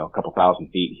couple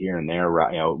thousand feet here and there,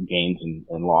 gains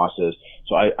and losses.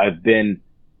 So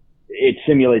it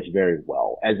simulates very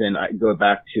well. As in, I go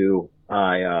back to,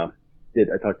 I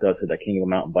talked about that King of the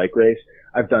Mountain bike race.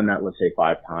 I've done that, let's say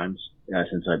 5 times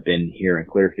since I've been here in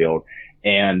Clearfield.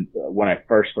 And when I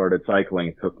first started cycling,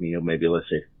 it took me maybe, let's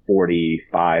say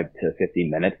 45 to 50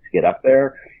 minutes to get up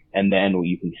there. And then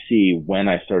you can see when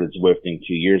I started Zwifting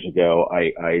 2 years ago,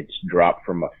 I dropped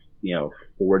from a,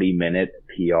 40-minute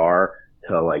PR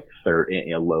to like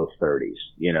low 30s.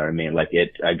 You know what I mean? Like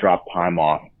I dropped time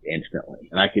off instantly,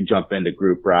 and I could jump into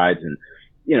group rides and,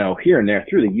 here and there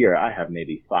through the year, I have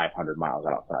maybe 500 miles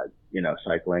outside,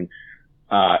 cycling.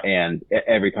 And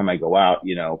every time I go out,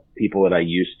 people that I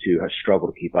used to have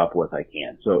struggled to keep up with, I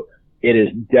can. So it is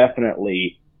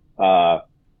definitely,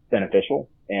 beneficial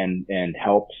and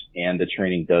helps, and the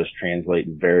training does translate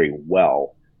very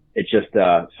well. It's just,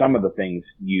 some of the things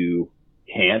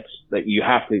that you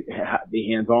have to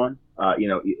be hands on,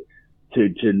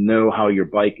 to know how your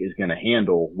bike is going to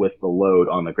handle with the load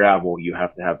on the gravel. You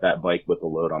have to have that bike with the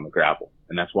load on the gravel.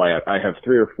 And that's why I have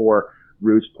 3 or 4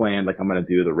 routes planned. Like I'm going to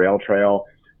do the rail trail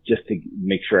just to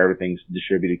make sure everything's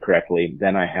distributed correctly.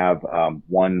 Then I have,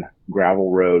 one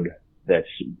gravel road that's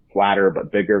flatter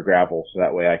but bigger gravel. So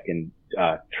that way I can,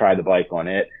 try the bike on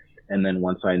it. And then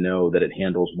once I know that it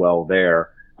handles well there,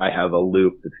 I have a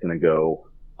loop that's going to go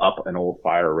up an old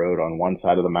fire road on one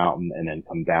side of the mountain and then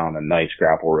come down a nice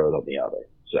gravel road on the other.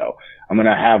 So I'm going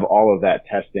to have all of that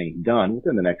testing done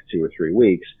within the next 2 or 3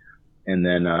 weeks, and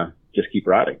then just keep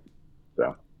riding.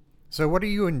 So what are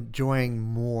you enjoying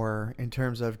more in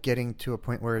terms of getting to a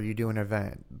point where you do an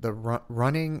event? The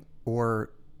running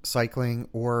or cycling,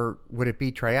 or would it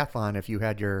be triathlon if you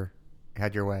had your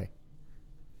way?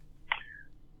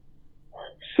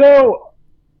 So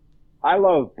I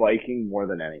love biking more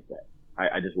than anything.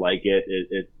 I just like it.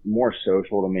 It's more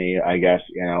social to me, I guess,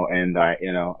 and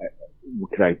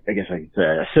because I guess I could say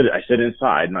I sit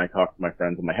inside and I talk to my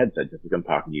friends on my headset just like I'm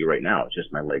talking to you right now. It's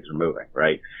just my legs are moving,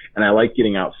 right? And I like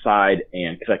getting outside,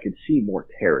 and because I can see more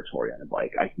territory on a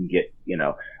bike. I can get,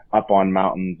 up on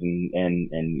mountains and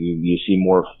you see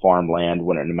more farmland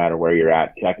no matter where you're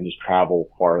at. I can just travel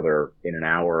farther in an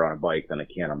hour on a bike than I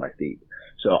can on my feet.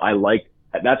 So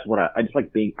that's what I just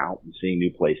like being out and seeing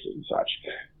new places and such.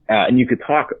 And you could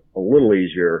talk a little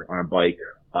easier on a bike,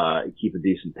 keep a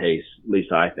decent pace, at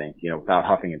least I think, without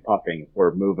huffing and puffing. If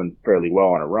we're moving fairly well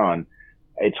on a run,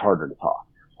 it's harder to talk.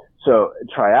 So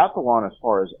triathlon, as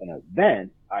far as an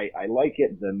event, I like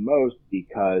it the most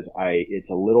because it's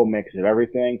a little mix of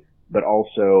everything, but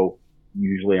also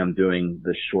usually I'm doing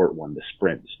the short one, the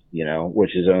sprints,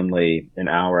 which is only an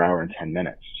hour and 10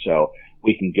 minutes. So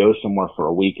we can go somewhere for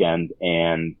a weekend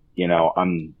and,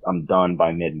 I'm done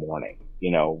by mid-morning.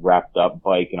 Wrapped up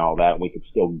bike and all that, and we could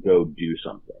still go do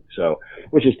something. So,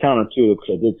 which is counterintuitive because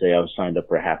I did say I was signed up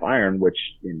for a half iron, which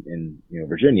in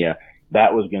Virginia,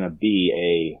 that was going to be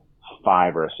a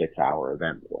 5 or 6 hour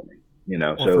event for me.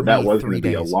 So that was going to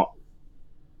be a long,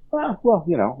 well,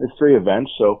 it's 3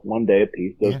 events. So 1 day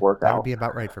apiece does work out. That would be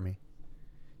about right for me.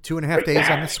 2.5 days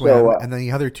on the swim, and then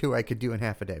the other 2 I could do in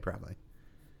half a day probably.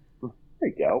 There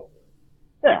you go.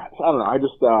 Yeah. I don't know. I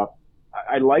just,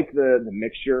 I like the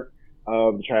mixture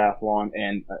of the triathlon,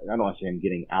 and I don't want to say I'm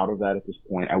getting out of that at this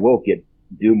point. I will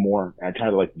do more. I try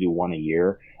to like to do 1 a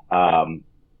year. So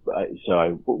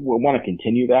I want to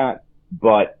continue that,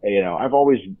 but I've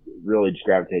always really just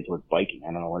gravitated towards biking.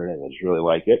 I don't know what it is. I just really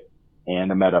like it.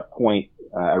 And I'm at a point,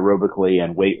 aerobically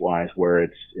and weight wise where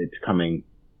it's coming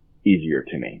easier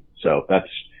to me. So that's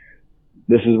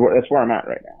where I'm at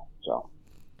right now. So,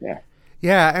 yeah.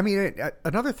 Yeah. I mean,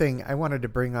 another thing I wanted to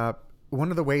bring up,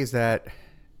 one of the ways that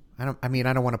I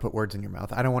don't want to put words in your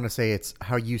mouth. I don't want to say it's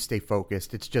how you stay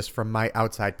focused. It's just from my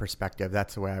outside perspective.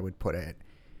 That's the way I would put it.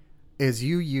 Is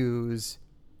you use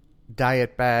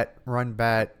Diet Bet, Run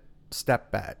Bet,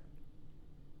 Step Bet.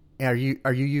 Are you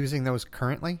using those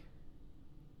currently?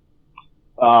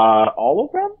 All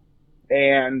of them?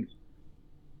 And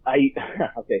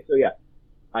okay, so yeah,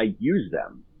 I use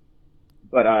them,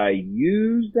 but I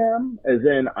use them as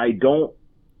in I don't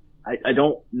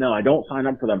sign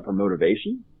up for them for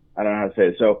motivation. I don't know how to say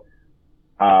it. So,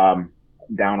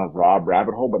 down a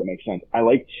rabbit hole, but it makes sense. I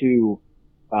like to,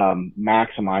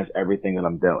 maximize everything that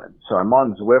I'm doing. So I'm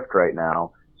on Zwift right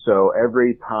now. So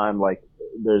every time, like,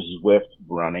 there's Zwift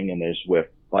running and there's Zwift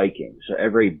biking. So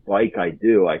every bike I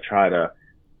do, I try to,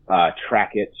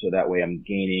 track it so that way I'm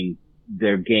gaining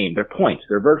their points,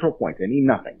 their virtual points. I need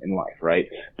nothing in life, right?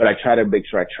 But I try to make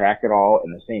sure I track it all.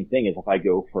 And the same thing is if I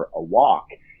go for a walk,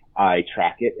 I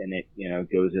track it and it,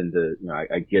 goes into,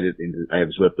 I get it into, I have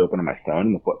Zwift open on my phone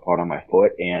and the foot pod on my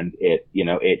foot and it,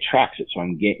 it tracks it. So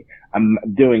I'm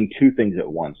doing two things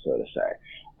at once, so to say.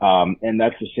 And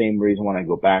that's the same reason when I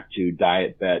go back to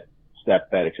Diet Bet, Step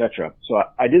Bet, etc. So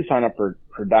I did sign up for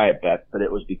Diet Bet, but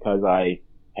it was because I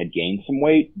had gained some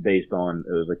weight based on,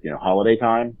 it was like, holiday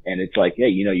time. And it's like, hey,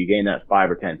 you gain that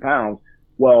 5 or 10 pounds.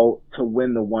 Well, to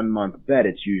win the 1 month bet,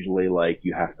 it's usually like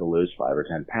you have to lose 5 or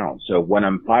 10 pounds. So when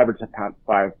I'm 5 or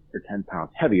 10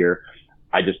 pounds heavier,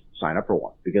 I just sign up for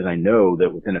one because I know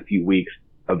that within a few weeks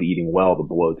of eating well, the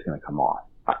bloat's going to come off.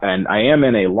 And I am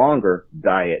in a longer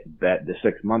diet bet, the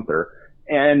 6-monther.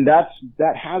 And that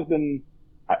has been,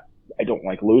 I don't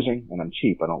like losing and I'm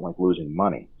cheap. I don't like losing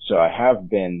money. So I have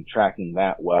been tracking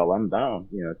that well. I'm down,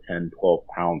 10, 12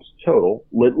 pounds total.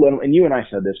 And you and I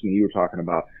said this when you were talking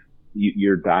about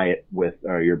your diet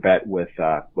or your bet with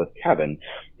Kevin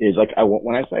is like,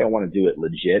 when I say I want to do it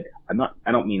legit,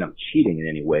 I don't mean I'm cheating in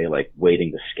any way, like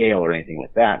weighting the scale or anything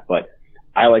like that, but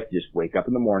I like to just wake up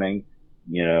in the morning,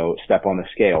 step on the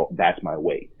scale. That's my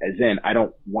weight. As in, I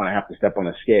don't want to have to step on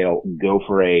the scale, go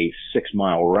for a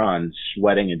 6-mile run,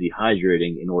 sweating and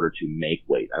dehydrating in order to make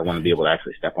weight. I want to be able to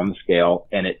actually step on the scale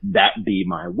and that be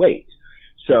my weight.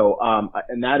 So,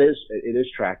 and it is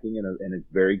tracking in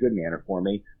a very good manner for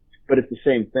me. But it's the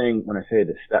same thing when I say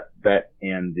the step bet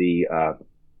and the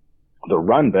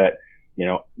run bet.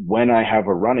 When I have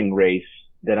a running race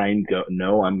that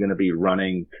know I'm going to be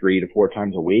running 3 to 4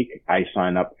 times a week, I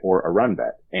sign up for a run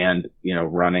bet. And,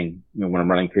 running, when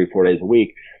I'm running 3-4 days a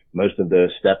week, most of the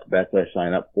step bets I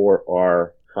sign up for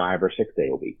are 5 or 6 day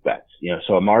a week bets.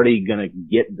 So I'm already going to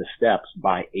get the steps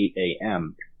by 8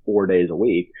 a.m. 4 days a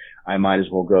week. I might as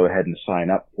well go ahead and sign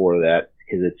up for that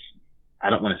because I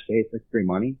don't want to say it's like free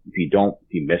money. If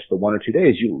you miss the 1 or 2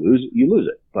 days, you lose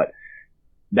it. But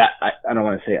that, I don't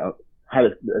want to say,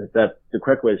 that's the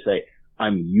correct way to say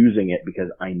I'm using it because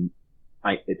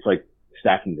it's like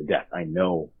stacking the deck. I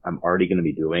know I'm already going to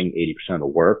be doing 80% of the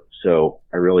work. So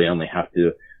I really only have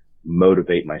to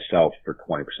motivate myself for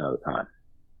 20% of the time.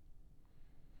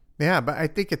 Yeah, but I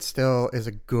think it still is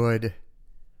a good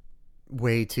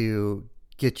way to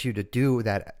get you to do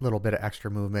that little bit of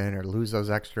extra movement or lose those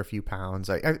extra few pounds.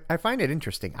 I find it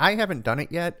interesting. I haven't done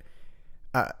it yet.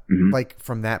 Like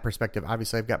from that perspective,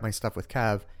 obviously I've got my stuff with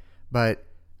Kev, but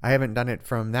I haven't done it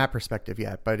from that perspective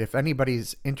yet. But if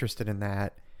anybody's interested in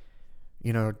that,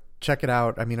 check it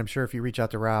out. I mean, I'm sure if you reach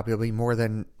out to Rob, he'll be more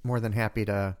than happy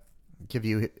to give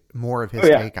you more of his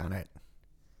take on it.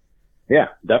 Yeah,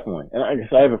 definitely. And I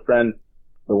guess I have a friend,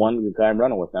 the guy I'm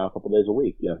running with now a couple days a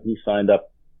week. He signed up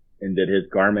and did his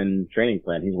Garmin training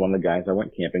plan. He's one of the guys I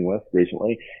went camping with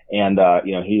recently. And,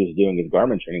 he was doing his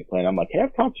Garmin training plan. I'm like, hey,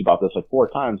 I've talked to you about this like 4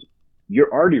 times.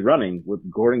 You're already running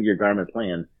according to your Garmin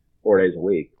plan 4 days a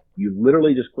week. You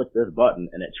literally just click this button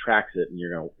and it tracks it and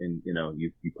you're going to,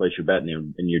 you place your bet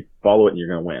and you follow it and you're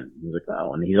going to win. He's like,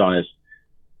 oh, and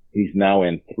he's now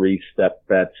in 3 step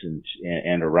bets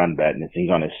and a run bet and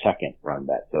he's on his 2nd run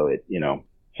bet. So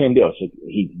same deal. So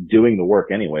he's doing the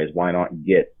work anyways. Why not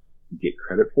get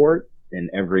credit for it in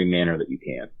every manner that you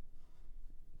can?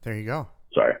 There you go.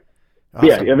 Sorry. Awesome.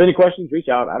 Yeah. If you have any questions, reach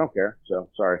out. I don't care. So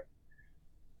sorry.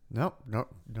 No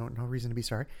reason to be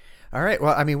sorry. All right.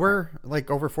 Well, I mean, we're like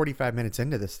over 45 minutes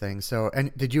into this thing. So,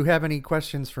 and did you have any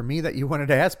questions for me that you wanted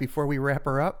to ask before we wrap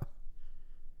her up?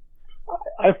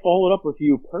 I followed up with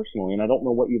you personally, and I don't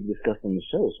know what you've discussed on the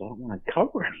show, so I don't want to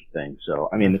cover anything. So,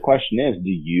 I mean, the question is,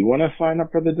 do you want to sign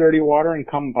up for the Dirty Water and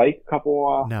come bike a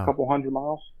couple 100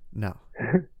 miles? No.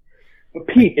 But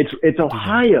Pete, it's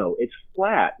Ohio. It's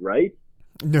flat, right?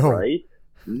 No. Right?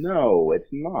 No, it's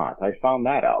not. I found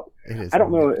that out. It is. I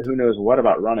don't know who knows what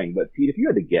about running, but Pete, if you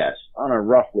had to guess on a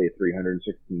roughly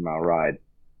 316-mile ride,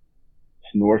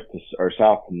 north to or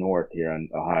south to north here in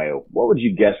Ohio, what would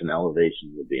you guess an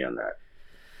elevation would be on that?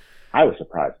 I was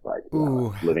surprised by it,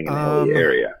 living in a hilly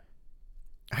area.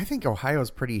 I think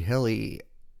Ohio's pretty hilly.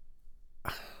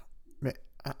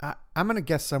 I'm going to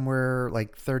guess somewhere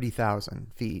like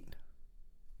 30,000 feet.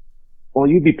 Well,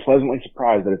 you'd be pleasantly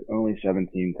surprised that it's only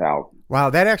 17,000. Wow,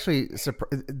 that actually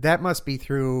that must be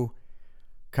through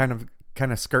kind of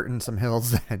skirting some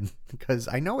hills then, because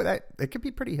I know that it could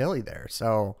be pretty hilly there.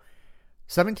 So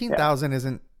 17,000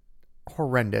 isn't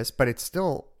horrendous, but it's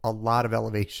still a lot of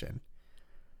elevation.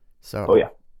 So Oh yeah.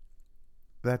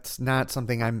 that's not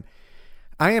something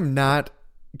I am not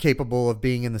capable of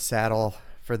being in the saddle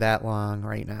for that long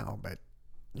right now, but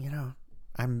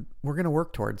we're going to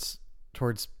work towards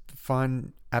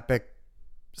fun, epic,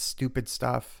 stupid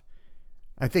stuff.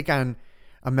 I think on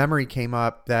a memory came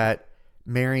up that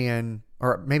Marion,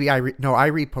 or maybe I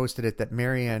reposted it, that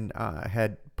Marion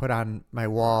had put on my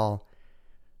wall.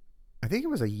 I think it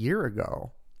was a year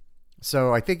ago.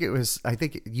 So I think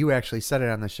you actually said it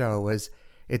on the show, was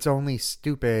it's only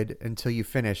stupid until you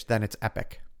finish, then it's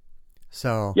epic.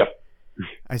 So Yep.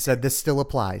 I said this still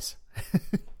applies.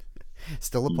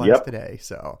 Still applies today.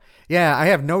 So yeah, I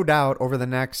have no doubt over the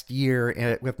next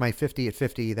year with my 50 at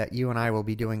 50 that you and I will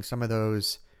be doing some of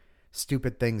those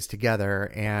stupid things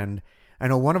together. And I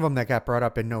know one of them that got brought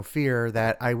up in No Fear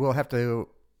that I will have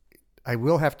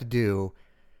to do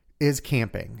is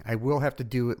camping. I will have to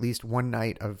do at least one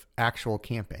night of actual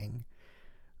camping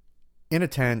in a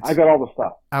tent. I got all the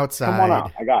stuff outside. Come on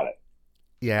out. I got it.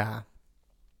 Yeah.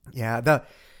 Yeah.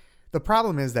 The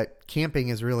problem is that camping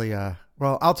is really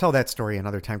well, I'll tell that story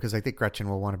another time because I think Gretchen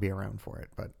will want to be around for it.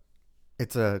 But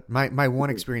it's my one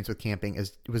experience with camping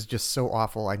it was just so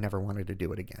awful. I never wanted to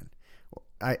do it again.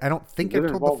 I don't think I've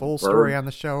told the full story on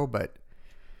the show, but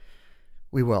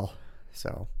we will.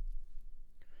 So,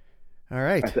 all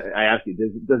right. I ask you,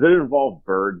 does it involve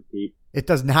birds, Pete? It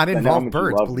does not involve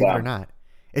birds, believe it or not.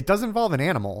 It does involve an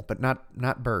animal, but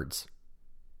not birds.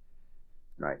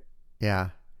 Right. Yeah.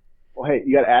 Well, hey,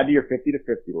 you got to add to your 50 to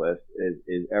 50 list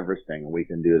is Everest thing, and we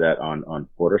can do that on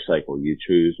foot or cycle. You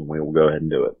choose, and we will go ahead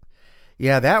and do it.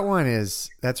 Yeah,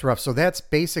 that's rough. So that's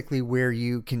basically where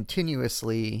you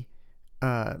continuously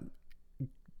do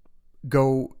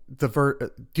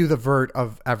the vert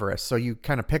of Everest. So you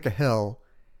kind of pick a hill,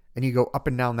 and you go up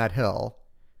and down that hill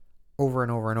over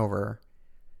and over and over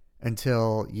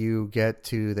until you get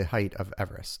to the height of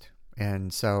Everest.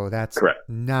 And so that's correct.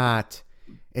 Not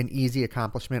an easy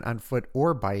accomplishment on foot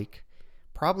or bike.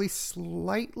 Probably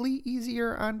slightly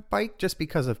easier on bike just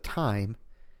because of time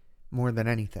more than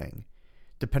anything,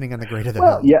 depending on the grade of the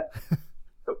hill. Yeah.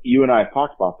 You and I have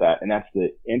talked about that, and that's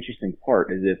the interesting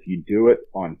part, is if you do it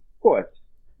on foot,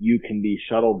 you can be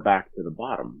shuttled back to the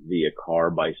bottom via car,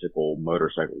 bicycle,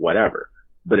 motorcycle, whatever.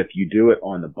 But if you do it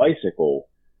on the bicycle,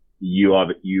 you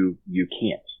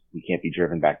can't. You can't be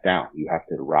driven back down. You have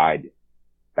to ride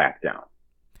back down.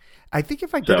 I think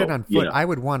if I did it on foot, I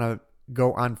would want to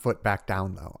go on foot back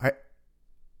down, though.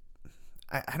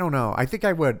 I don't know. I think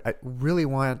I would. I really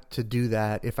want to do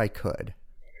that if I could.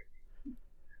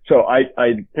 So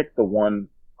I picked the one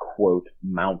quote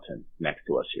mountain next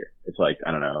to us here. It's like,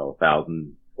 I don't know,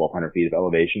 1,000, 1,200 feet of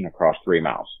elevation across 3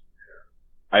 miles.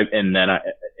 And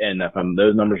if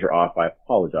those numbers are off, I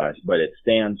apologize, but it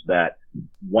stands that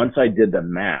once I did the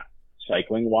math,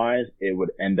 cycling wise, it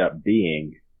would end up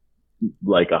being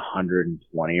like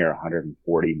 120 or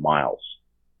 140 miles.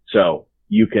 So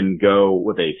you can go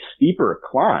with a steeper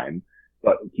climb,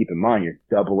 but keep in mind, you're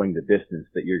doubling the distance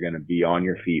that you're going to be on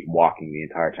your feet walking the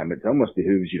entire time. It almost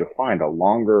behooves you to find a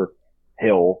longer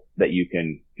hill that you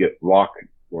can walk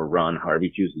or run, however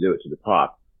you choose to do it, to the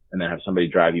top, and then have somebody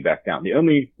drive you back down. There's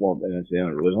only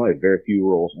a very few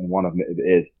rules, and one of them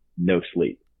is no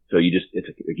sleep. So it's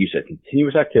like you said,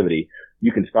 continuous activity.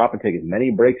 You can stop and take as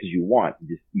many breaks as you want.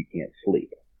 You can't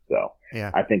sleep. So yeah.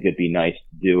 I think it'd be nice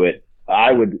to do it.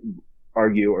 I would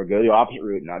argue or go the opposite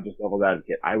route, not just devil's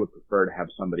advocate. I would prefer to have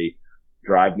somebody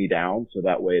drive me down. So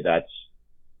that way that's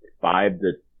 5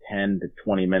 to 10 to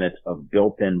 20 minutes of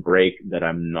built-in break that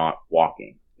I'm not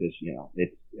walking. Because,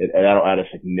 that'll add a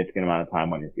significant amount of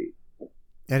time on your feet.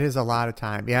 It is a lot of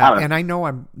time. Yeah. And I know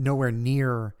I'm nowhere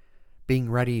near being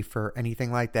ready for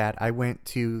anything like that. I went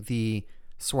to the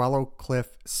Swallow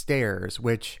Cliff Stairs,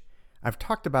 which I've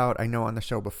talked about, I know, on the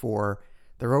show before.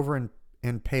 They're over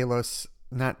in Palos,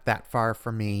 not that far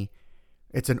from me.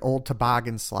 It's an old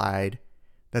toboggan slide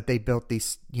that they built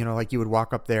these, like you would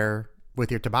walk up there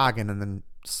with your toboggan and then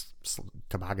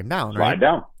toboggan down, right? Slide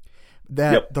down.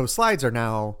 Those slides are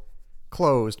now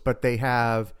closed, but they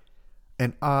have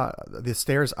the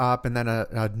stairs up and then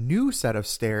a new set of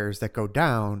stairs that go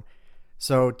down.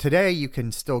 So today you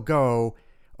can still go,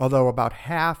 although about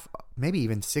half, maybe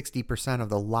even 60% of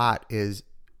the lot is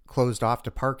closed off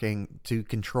to parking to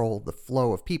control the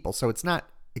flow of people. So it's not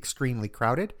extremely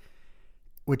crowded.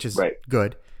 which is Right.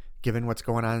 good given what's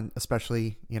going on,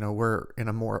 especially, we're in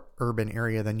a more urban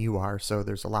area than you are. So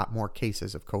there's a lot more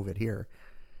cases of COVID here.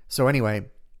 So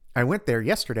anyway, I went there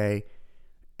yesterday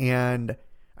and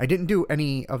I didn't do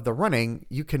any of the running.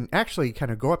 You can actually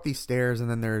kind of go up these stairs and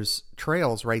then there's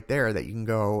trails right there that you can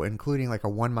go, including like a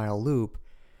 1 mile loop,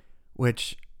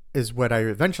 which is what I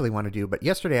eventually want to do. But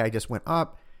yesterday I just went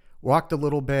up, walked a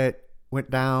little bit, went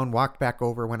down, walked back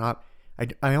over, went up.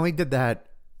 I only did that.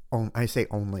 I say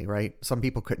only, right? Some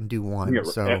people couldn't do one. Yeah,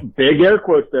 So big air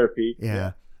quotes there, Pete.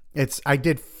 yeah. I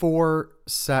did four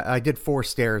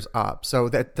stairs up. So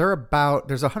that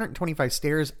there's 125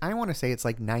 stairs. I want to say it's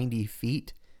like 90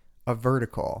 feet of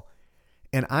vertical.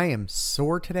 And I am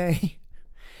sore today,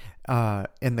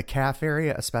 in the calf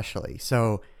area, especially.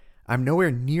 So I'm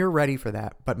nowhere near ready for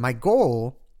that. But my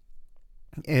goal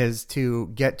is to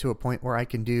get to a point where I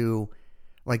can do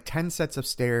like 10 sets of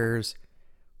stairs,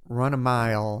 run a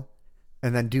mile,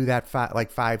 and then do that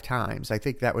 5 times. I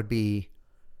think that would be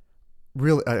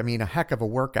really, a heck of a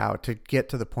workout to get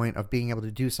to the point of being able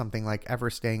to do something like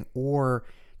Everesting, or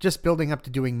just building up to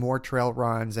doing more trail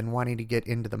runs and wanting to get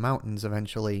into the mountains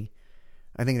eventually.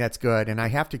 I think that's good. And I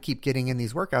have to keep getting in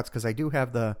these workouts because I do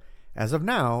have as of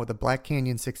now, the Black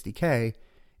Canyon 60K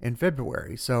in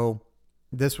February. So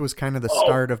this was kind of the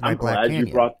start of my Black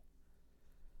Canyon.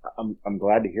 I'm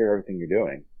glad to hear everything you're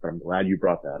doing, but I'm glad you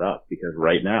brought that up because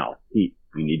right now, Pete,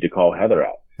 you need to call Heather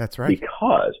out. That's right.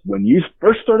 Because when you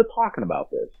first started talking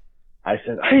about this, I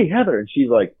said, "Hey, Heather," and she's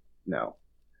like, "No."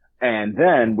 And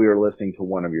then we were listening to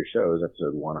one of your shows,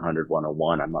 episode 100,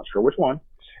 101, I'm not sure which one,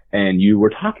 and you were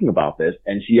talking about this,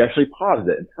 and she actually paused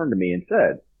it and turned to me and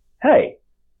said, "Hey,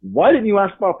 why didn't you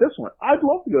ask about this one? I'd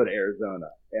love to go to Arizona."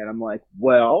 And I'm like,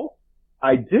 well,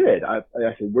 I did. I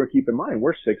said, keep in mind,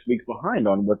 we're 6 weeks behind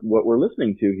on what we're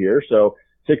listening to here. So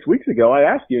 6 weeks ago, I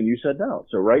asked you and you said no.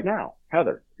 So right now,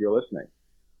 Heather, if you're listening,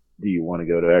 do you want to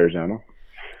go to Arizona?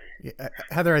 Yeah,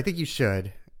 Heather, I think you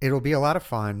should. It'll be a lot of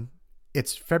fun.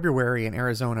 It's February in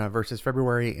Arizona versus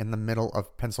February in the middle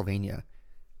of Pennsylvania.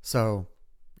 So,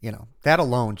 that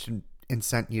alone should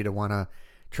incent you to want to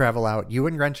travel out. You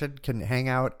and Gretchen can hang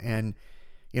out and,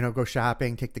 go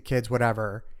shopping, take the kids,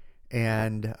 whatever.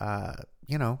 And, I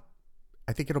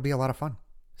think it'll be a lot of fun.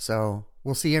 So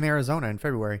we'll see you in Arizona in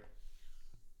February.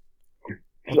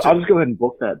 So I'll just go ahead and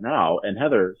book that now. And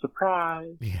Heather,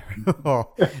 surprise. Yeah.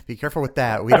 Oh, be careful with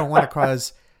that. We don't want to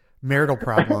cause marital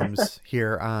problems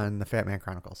here on the Fat Man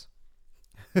Chronicles.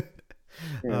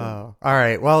 All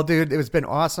right. Well, dude, it's been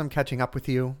awesome catching up with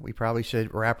you. We probably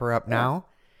should wrap her up now.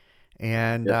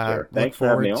 And look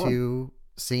forward to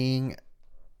seeing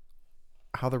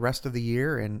how the rest of the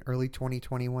year and early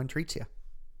 2021 treats you.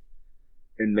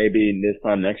 And maybe this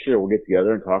time next year we'll get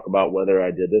together and talk about whether I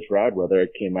did this ride, whether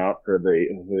it came out for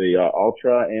the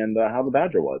Ultra, and how the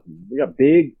Badger was. We got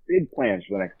big plans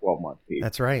for the next 12 months, Pete.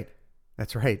 That's right.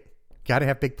 Got to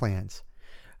have big plans.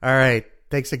 All right.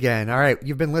 Thanks again. All right.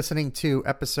 You've been listening to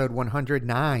episode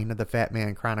 109 of the Fat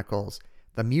Man Chronicles.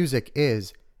 The music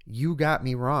is You Got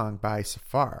Me Wrong by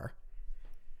Safar.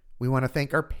 We want to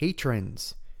thank our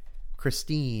patrons: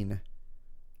 Christine,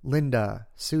 Linda,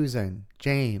 Susan,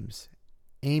 James,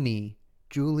 Amy,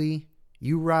 Julie,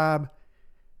 you, Rob,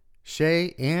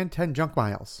 Shay, and 10 Junk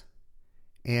Miles.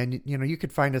 And, you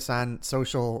could find us on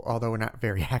social, although we're not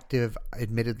very active.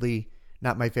 Admittedly,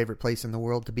 not my favorite place in the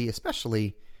world to be,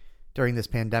 especially during this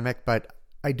pandemic. But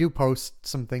I do post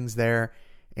some things there,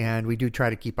 and we do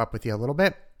try to keep up with you a little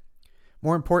bit.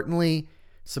 More importantly,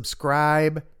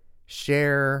 subscribe,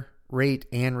 share, rate,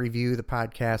 and review the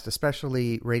podcast,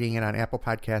 especially rating it on Apple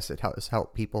Podcasts. It helps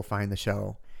help people find the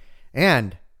show.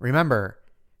 And remember,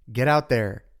 get out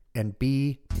there and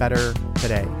be better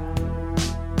today.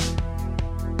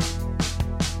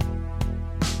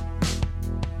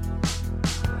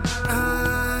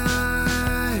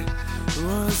 I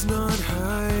was not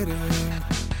hiding.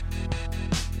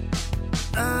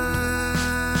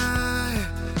 I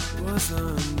was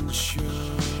unsure.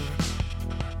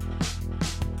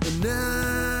 And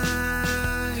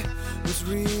I was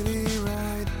really